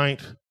he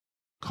might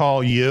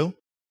call you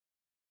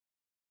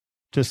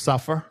to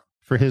suffer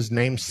for his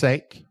name's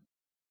sake?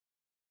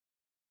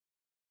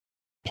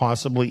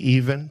 Possibly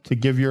even to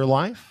give your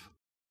life?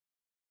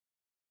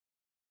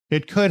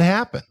 It could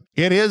happen.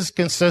 It is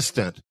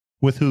consistent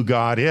with who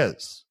God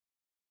is.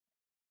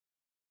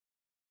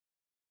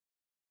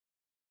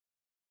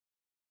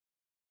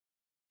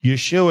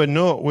 YESHUA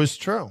knew it was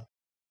true.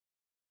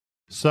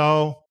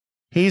 So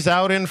he's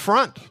out in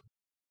front.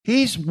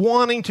 He's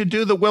wanting to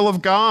do the will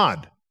of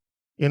God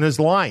in his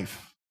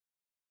life,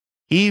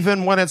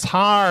 even when it's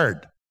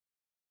hard.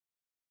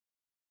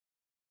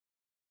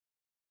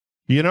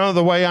 You know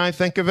the way I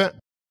think of it?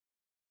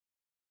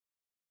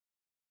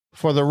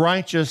 For the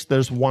righteous,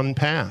 there's one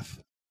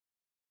path.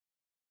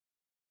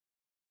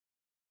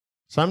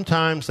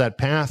 Sometimes that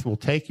path will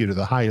take you to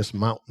the highest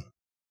mountain.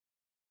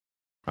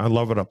 I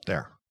love it up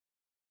there.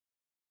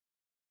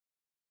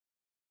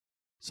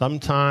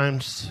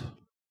 Sometimes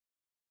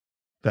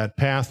that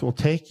path will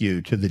take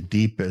you to the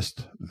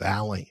deepest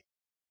valley.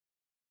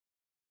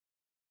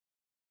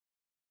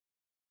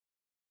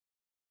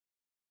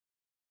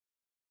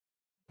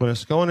 When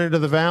it's going into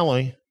the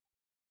valley,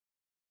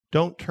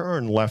 don't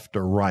turn left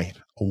or right,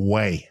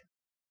 away.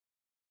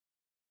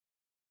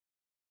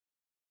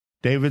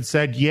 David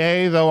said,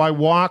 yea, though I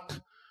walk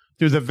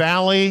through the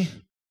valley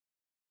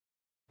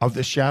of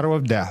the shadow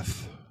of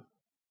death,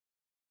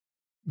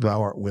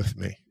 thou art with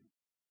me.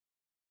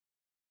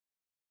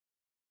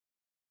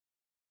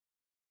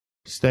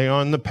 Stay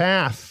on the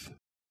path,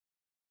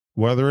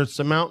 whether it's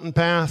a mountain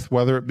path,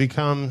 whether it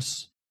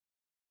becomes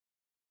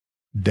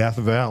Death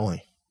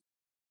Valley.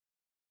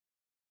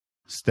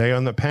 Stay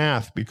on the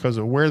path because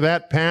of where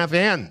that path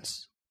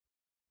ends,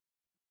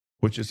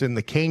 which is in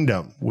the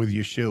kingdom with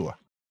YESHUA.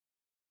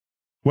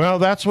 Well,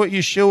 that's what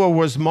YESHUA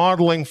was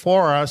modeling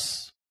for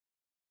us,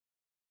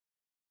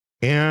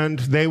 and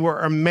they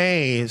were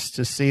amazed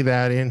to see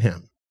that in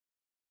him.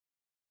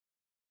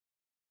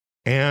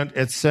 And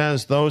it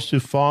says those who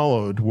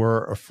followed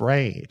were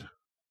afraid.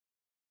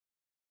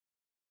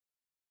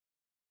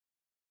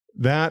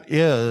 That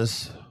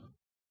is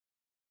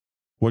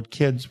what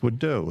kids would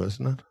do,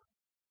 isn't it?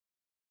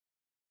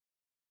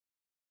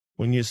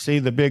 When you see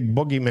the big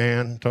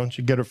boogeyman, don't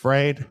you get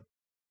afraid?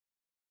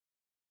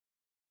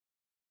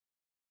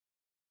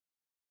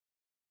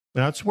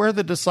 That's where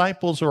the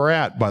disciples were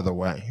at, by the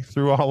way,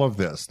 through all of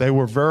this. They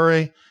were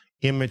very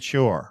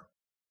immature,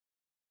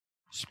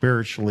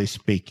 spiritually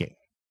speaking.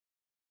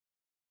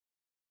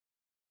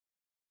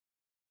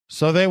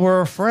 So they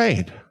were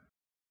afraid.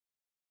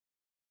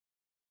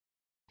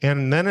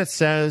 And then it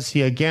says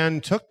he again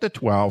took the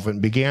 12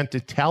 and began to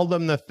tell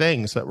them the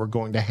things that were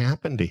going to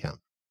happen to him.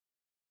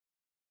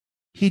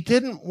 He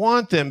didn't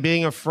want them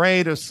being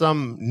afraid of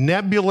some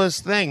nebulous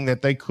thing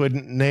that they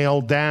couldn't nail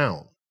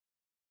down.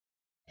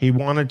 He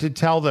wanted to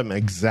tell them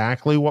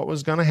exactly what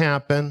was going to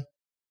happen.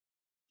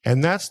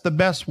 And that's the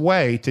best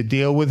way to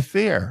deal with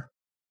fear.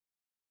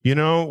 You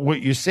know, what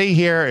you see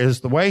here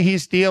is the way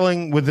he's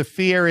dealing with the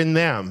fear in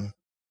them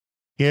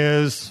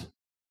is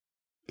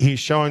he's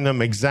showing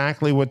them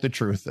exactly what the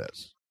truth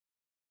is.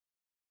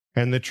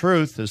 And the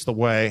truth is the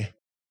way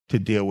to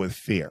deal with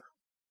fear.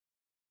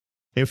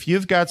 If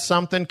you've got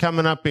something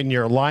coming up in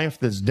your life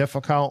that's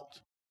difficult,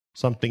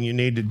 something you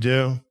need to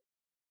do,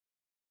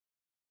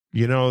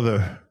 you know,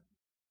 the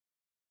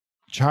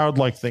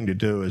childlike thing to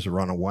do is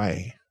run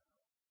away.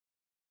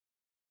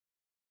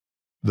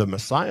 The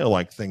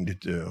Messiah-like thing to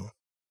do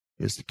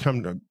is to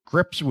come to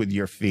grips with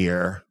your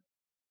fear,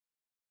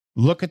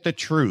 look at the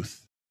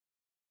truth,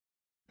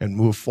 and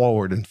move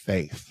forward in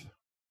faith.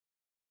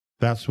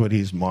 That's what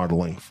he's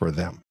modeling for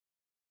them.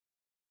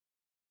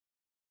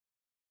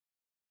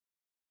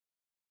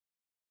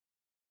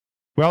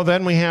 Well,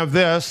 then we have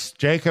this.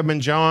 Jacob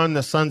and John,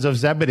 the sons of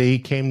Zebedee,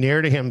 came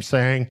near to him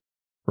saying,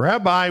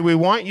 Rabbi, we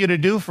want you to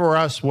do for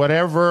us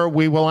whatever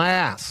we will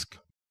ask.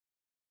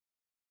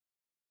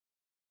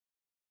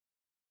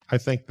 I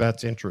think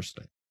that's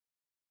interesting.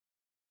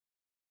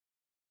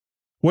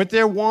 What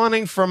they're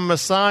wanting from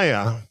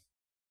Messiah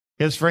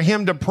is for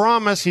him to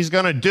promise he's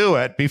going to do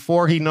it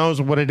before he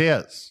knows what it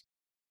is.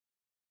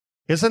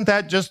 Isn't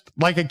that just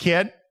like a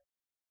kid?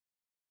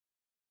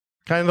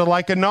 Kind of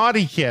like a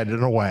naughty kid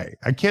in a way.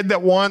 A kid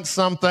that wants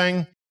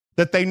something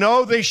that they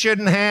know they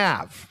shouldn't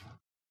have.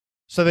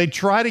 So they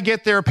try to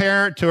get their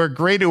parent to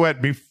agree to it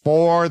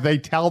before they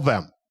tell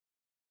them.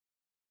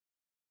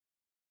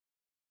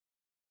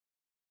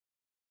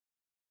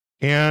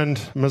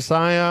 And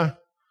Messiah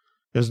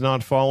is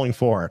not falling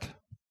for it.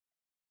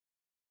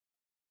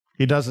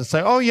 He doesn't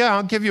say, oh yeah,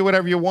 I'll give you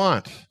whatever you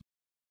want.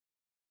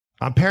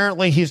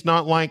 Apparently, he's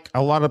not like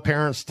a lot of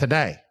parents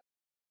today.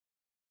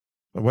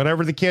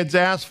 Whatever the kids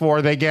ask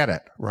for, they get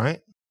it, right?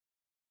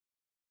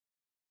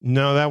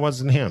 No, that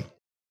wasn't him.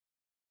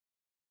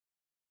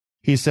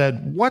 He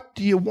said, what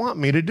do you want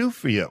me to do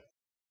for you?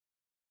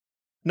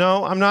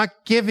 No, I'm not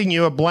giving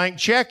you a blank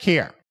check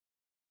here.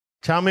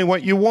 Tell me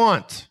what you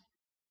want.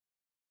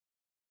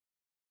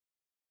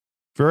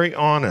 Very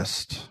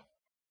honest.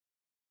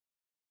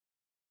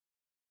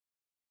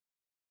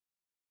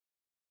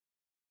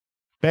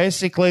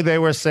 Basically, they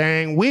were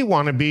saying, we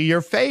want to be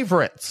your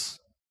favorites.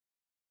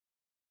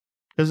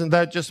 Isn't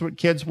that just what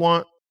kids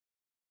want?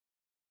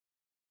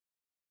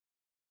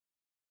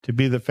 To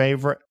be the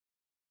favorite?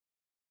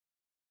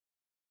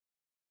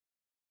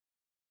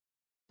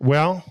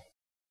 Well,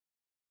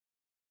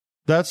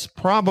 that's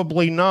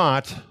probably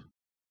not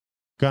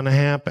going to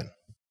happen.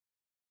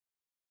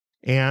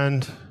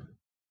 And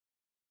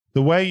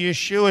the way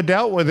YESHUA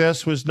dealt with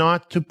this was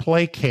not to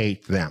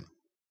placate them.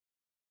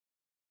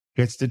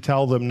 It's to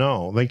tell them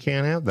no, they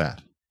can't have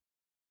that.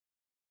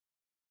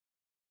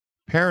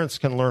 Parents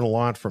can learn a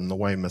lot from the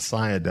way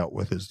Messiah dealt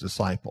with his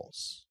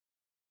disciples.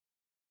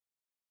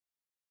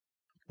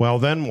 Well,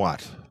 then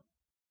what?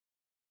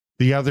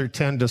 The other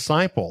 10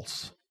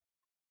 disciples,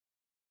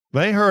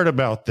 they heard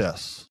about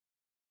this.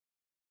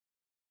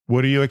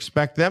 What do you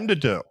expect them to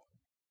do?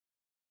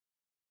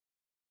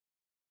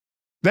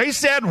 They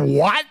said,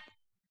 what?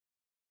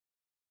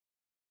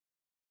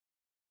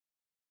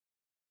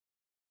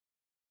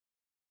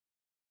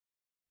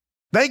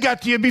 They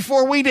got to you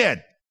before we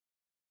did.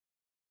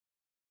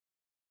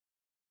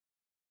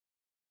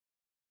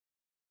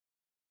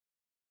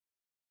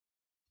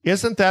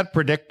 Isn't that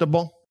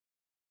predictable?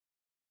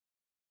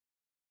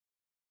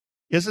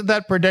 Isn't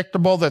that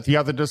predictable that the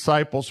other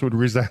disciples would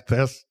resent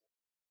this?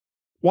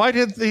 Why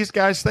didn't these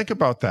guys think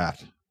about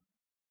that?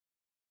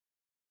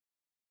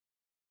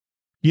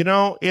 You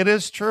know, it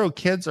is true.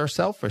 Kids are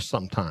selfish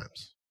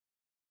sometimes.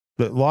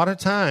 But a lot of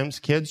times,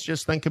 kids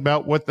just think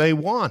about what they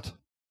want.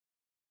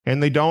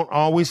 And they don't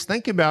always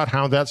think about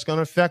how that's going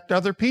to affect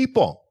other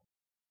people.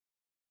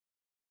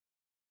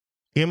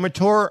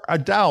 Immature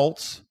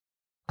adults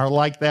are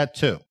like that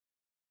too,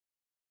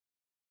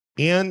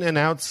 in and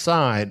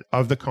outside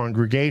of the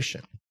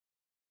congregation.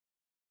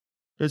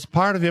 It's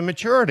part of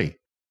immaturity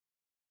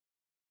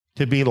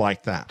to be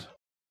like that.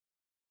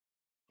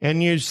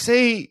 And you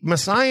see,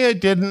 Messiah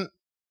didn't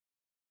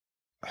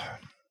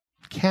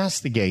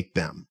castigate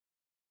them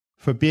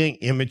for being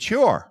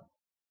immature.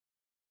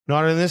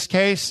 Not in this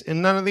case,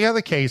 in none of the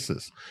other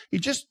cases. He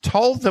just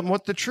told them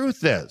what the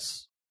truth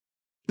is.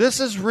 This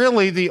is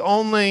really the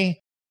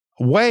only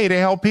way to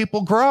help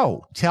people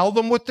grow. Tell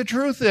them what the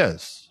truth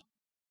is.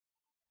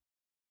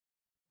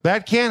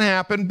 That can't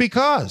happen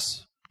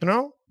because,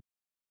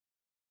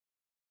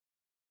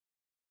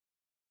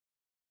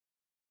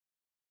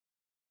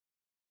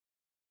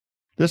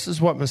 This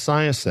is what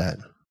Messiah said.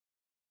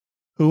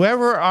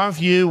 Whoever of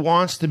you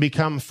wants to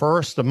become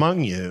first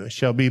among you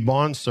shall be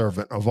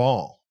bondservant of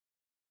all.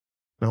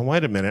 Now,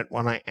 wait a minute.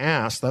 When I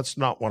asked, that's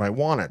not what I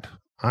wanted.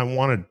 I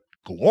wanted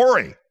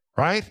glory,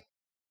 right?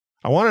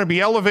 I wanted to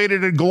be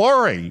elevated in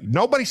glory.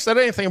 Nobody said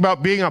anything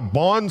about being a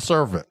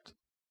bondservant.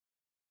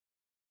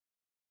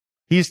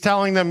 He's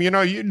telling them, you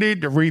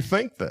need to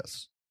rethink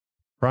this,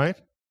 right?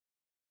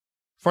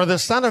 For the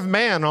Son of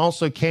Man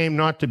also came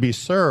not to be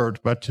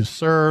served, but to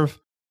serve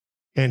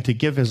and to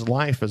give his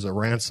life as a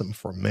ransom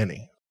for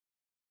many.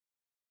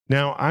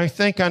 Now, I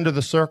think under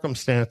the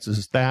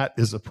circumstances, that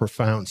is a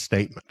profound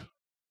statement.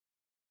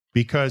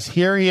 Because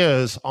here he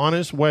is on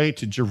his way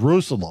to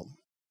Jerusalem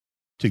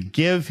to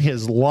give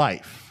his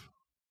life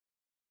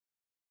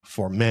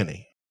for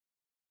many.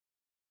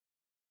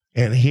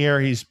 And here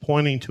he's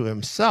pointing to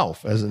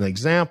himself as an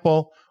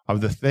example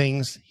of the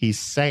things he's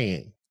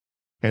saying.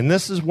 And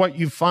this is what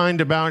you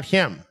find about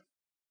him.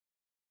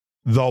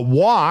 The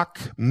walk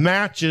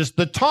matches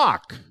the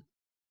talk.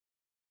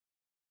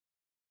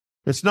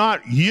 It's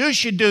not, you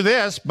should do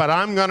this, but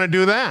I'm going to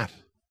do that.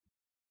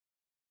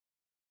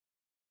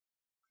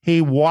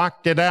 He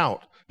walked it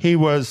out. He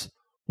was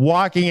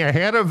walking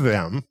ahead of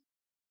them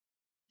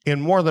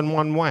in more than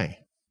one way.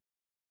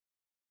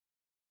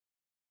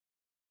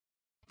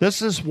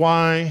 This is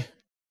why,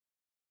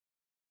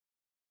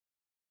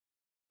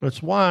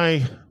 that's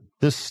why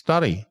this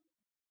study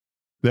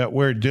that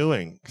we're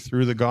doing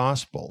through the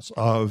Gospels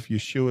of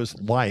Yeshua's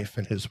life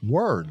and his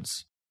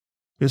words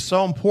is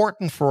so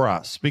important for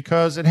us,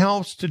 because it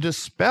helps to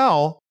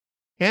dispel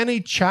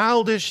any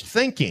childish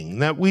thinking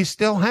that we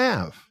still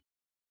have.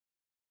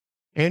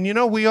 And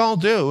we all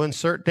do in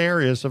certain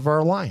areas of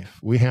our life.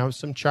 We have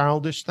some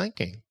childish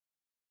thinking.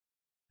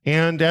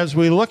 And as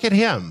we look at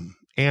him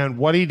and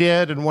what he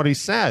did and what he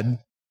said,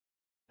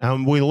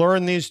 we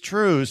learn these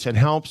truths, it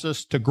helps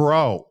us to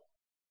grow.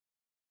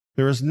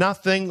 There is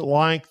nothing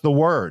like the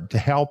Word to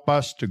help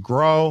us to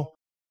grow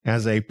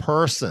as a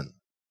person,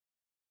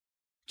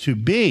 to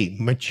be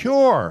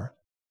mature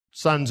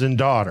sons and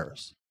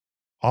daughters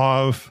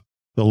of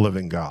the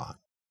living God.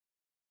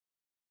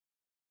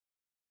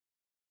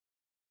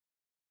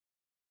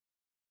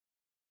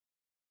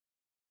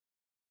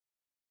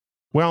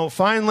 Well,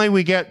 finally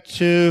we get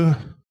to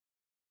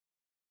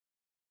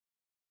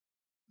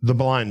the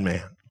blind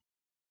man.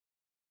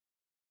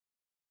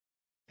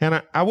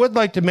 And I would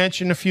like to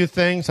mention a few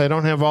things. I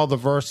don't have all the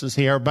verses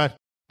here, but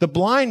the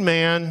blind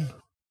man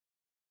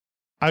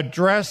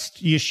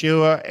addressed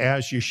Yeshua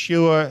as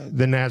Yeshua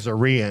the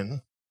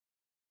Nazarene,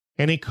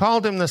 and he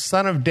called him the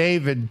Son of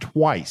David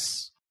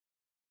twice.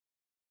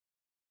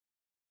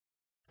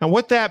 And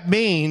what that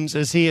means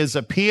is he is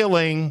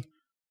appealing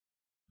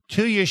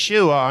to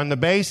Yeshua on the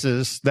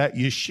basis that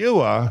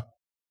Yeshua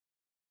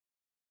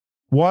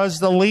was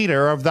the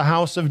leader of the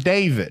house of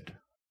David.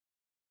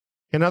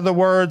 In other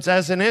words,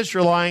 as an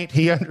Israelite,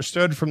 he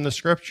understood from the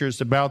scriptures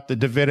about the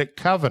Davidic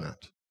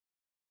covenant.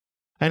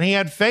 And he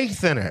had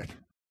faith in it.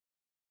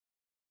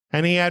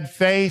 And he had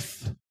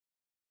faith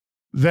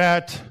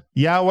that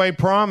Yahweh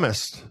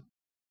promised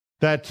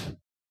that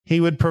he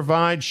would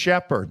provide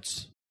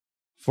shepherds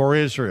for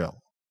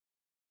Israel.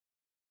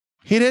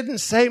 He didn't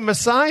say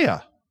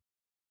Messiah.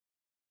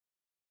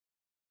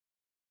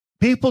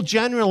 People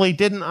generally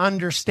didn't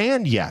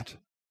understand yet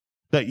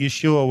that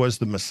Yeshua was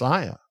the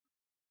Messiah.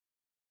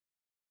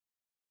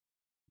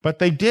 But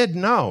they did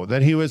know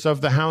that he was of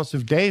the house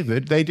of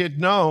David. They did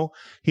know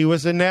he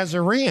was a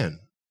Nazarene.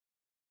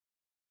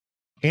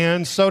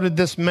 And so did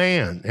this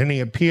man. And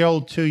he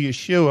appealed to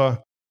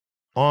Yeshua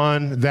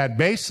on that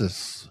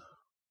basis.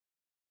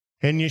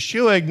 And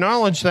Yeshua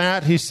acknowledged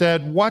that. He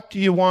said, "What do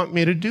you want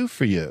me to do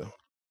for you?"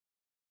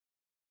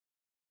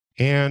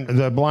 And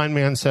the blind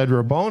man said,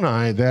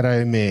 "Rabboni, that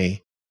I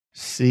may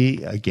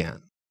see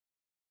again."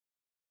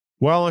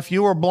 Well, if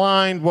you were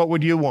blind, what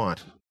would you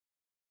want?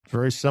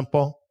 Very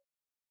simple.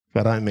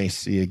 That I may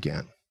see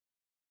again.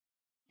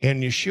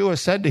 And Yeshua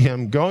said to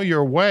him, "Go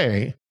your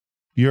way,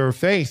 your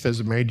faith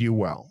has made you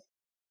well."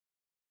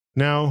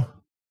 Now,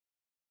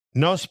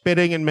 no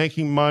spitting and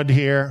making mud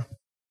here.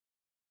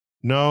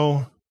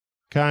 No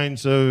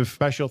kinds of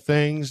special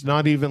things,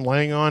 not even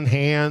laying on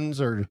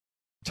hands or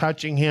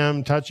touching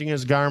him, touching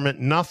his garment,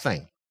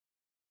 nothing.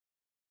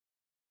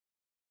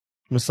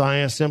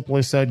 Messiah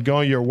simply said, "Go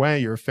your way,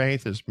 your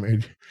faith has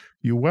made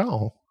you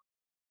well."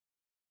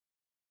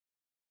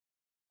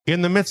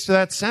 In the midst of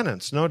that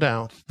sentence, no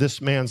doubt,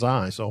 this man's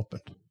eyes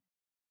opened.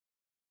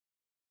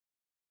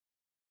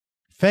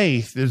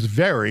 Faith is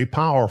very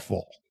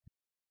powerful.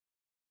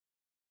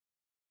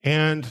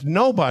 And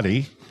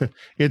nobody,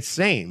 it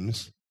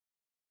seems,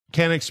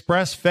 can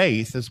express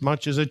faith as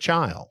much as a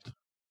child.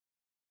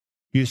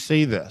 You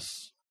see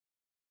this.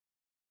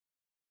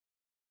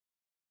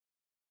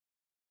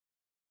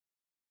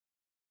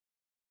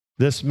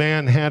 This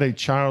man had a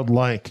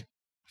childlike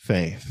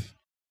faith.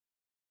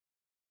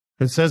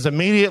 It says,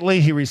 immediately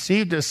he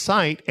received his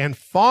sight and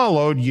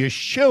followed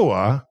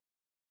YESHUA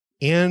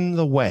in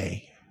the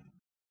way.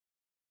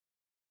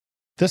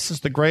 This is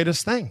the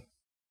greatest thing.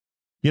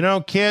 You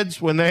know,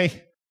 kids, when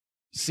they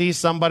see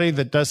somebody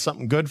that does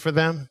something good for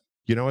them,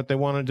 you know what they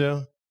want to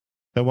do?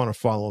 They want to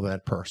follow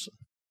that person.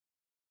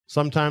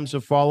 Sometimes they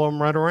follow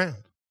them right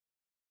around.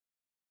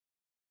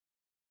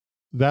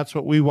 That's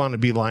what we want to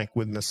be like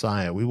with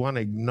Messiah. We want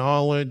to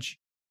acknowledge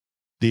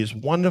these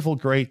wonderful,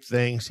 great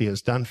things he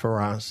has done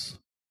for us.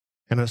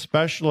 And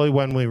especially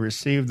when we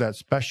receive that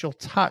special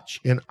touch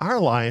in our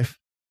life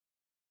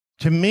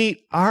to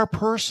meet our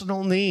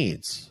personal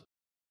needs,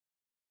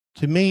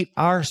 to meet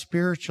our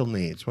spiritual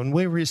needs. When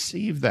we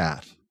receive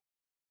that,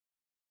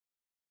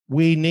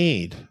 we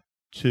need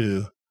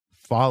to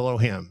follow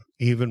him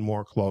even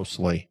more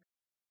closely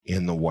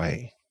in the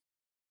way.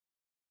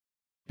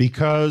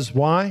 Because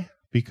why?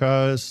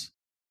 Because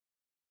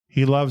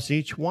he loves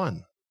each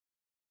one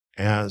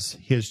as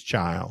his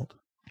child.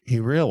 He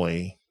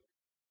really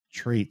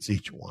treats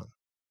each one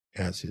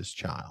as his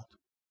child.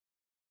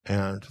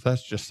 And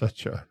that's just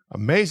such an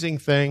amazing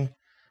thing,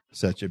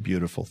 such a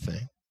beautiful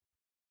thing.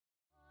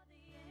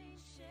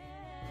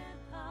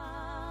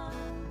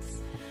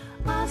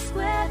 Ask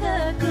where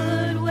the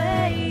good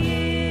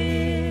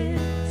way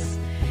is,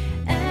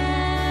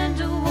 and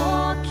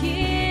walk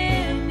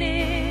in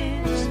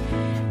it,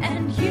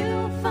 and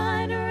you'll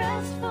find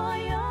rest for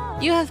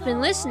your You have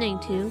been listening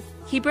to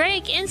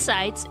Hebraic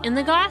Insights in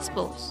the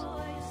Gospels.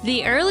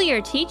 The earlier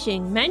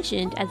teaching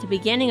mentioned at the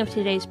beginning of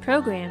today's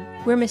program,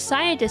 where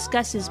Messiah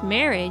discusses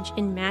marriage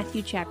in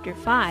Matthew chapter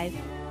 5,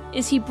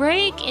 is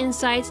Hebraic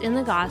Insights in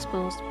the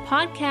Gospels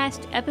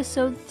podcast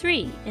episode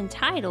 3,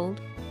 entitled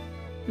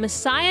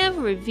Messiah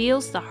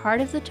Reveals the Heart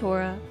of the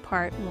Torah,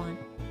 Part 1.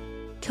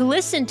 To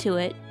listen to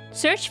it,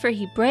 search for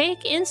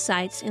Hebraic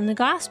Insights in the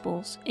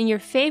Gospels in your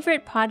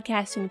favorite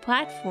podcasting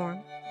platform,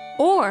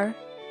 or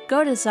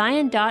go to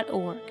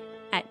zion.org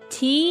at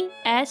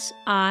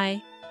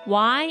tsion.org.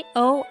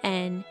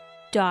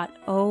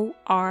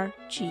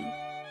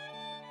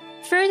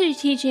 Further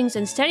teachings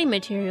and study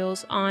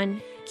materials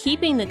on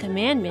keeping the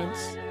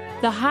commandments,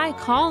 the high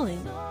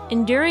calling,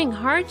 enduring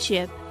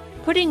hardship,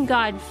 putting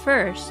God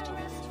first,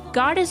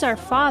 God is our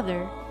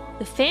Father,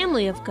 the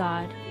family of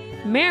God,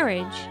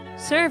 marriage,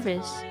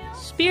 service,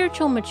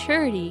 spiritual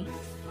maturity,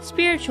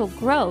 spiritual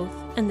growth,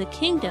 and the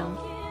kingdom,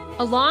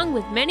 along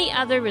with many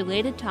other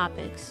related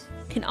topics,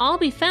 can all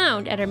be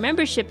found at our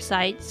membership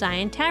site,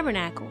 Zion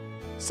Tabernacle.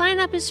 Sign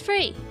up is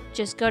free.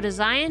 Just go to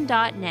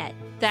zion.net.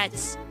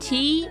 That's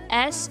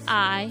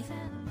tsion.net.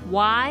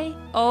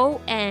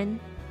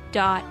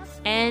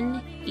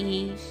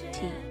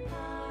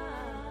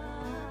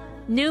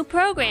 New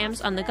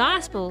programs on the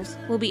Gospels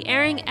will be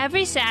airing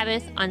every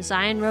Sabbath on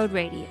Zion Road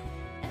Radio.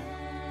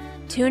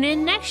 Tune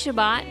in next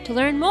Shabbat to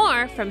learn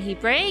more from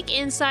Hebraic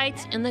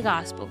Insights in the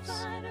Gospels.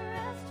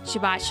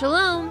 Shabbat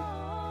Shalom.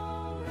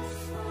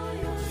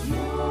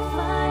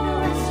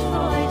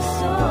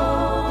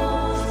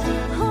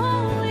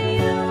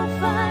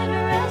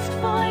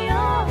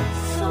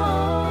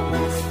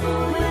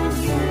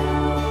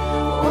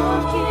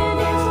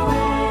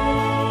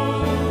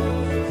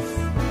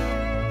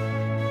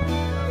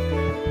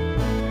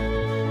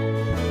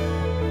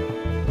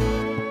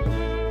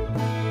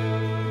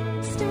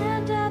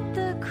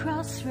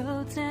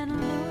 Crossroads and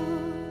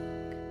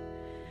look,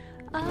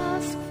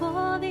 ask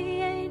for the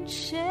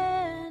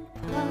ancient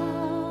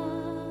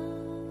paths.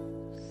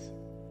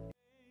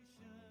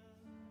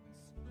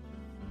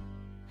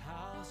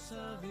 House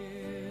of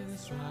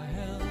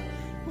Israel,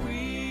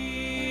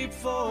 weep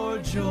for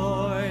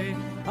joy.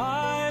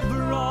 I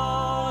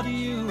brought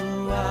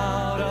you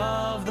out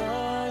of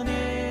the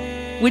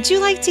name. Would you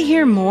like to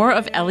hear more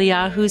of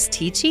Eliyahu's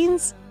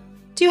teachings?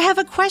 Do you have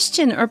a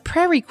question or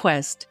prayer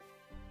request?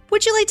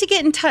 Would you like to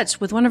get in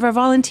touch with one of our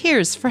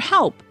volunteers for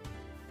help?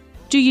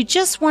 Do you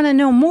just want to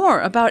know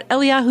more about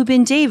Eliyahu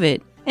ben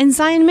David and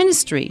Zion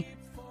Ministry?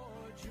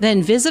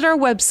 Then visit our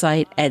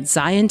website at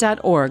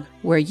zion.org,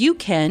 where you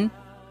can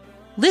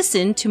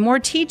listen to more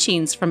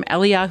teachings from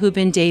Eliyahu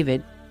ben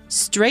David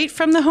straight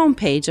from the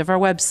homepage of our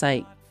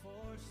website.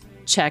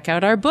 Check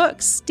out our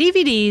books,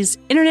 DVDs,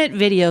 internet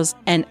videos,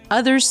 and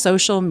other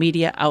social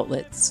media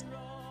outlets.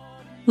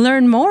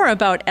 Learn more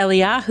about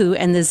Eliyahu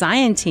and the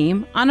Zion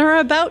team on our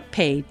About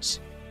page.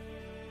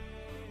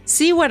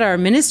 See what our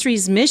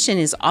ministry's mission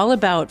is all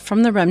about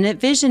from the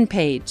Remnant Vision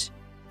page.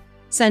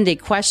 Send a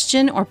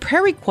question or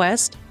prayer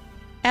request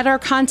at our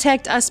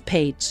Contact Us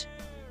page.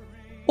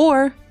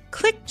 Or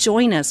click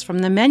Join Us from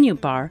the menu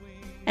bar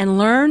and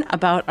learn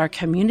about our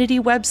community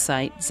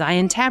website,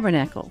 Zion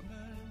Tabernacle.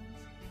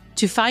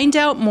 To find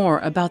out more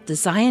about the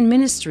Zion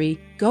Ministry,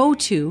 go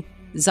to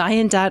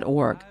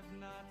zion.org.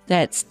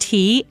 That's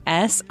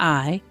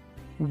TSIYON.org.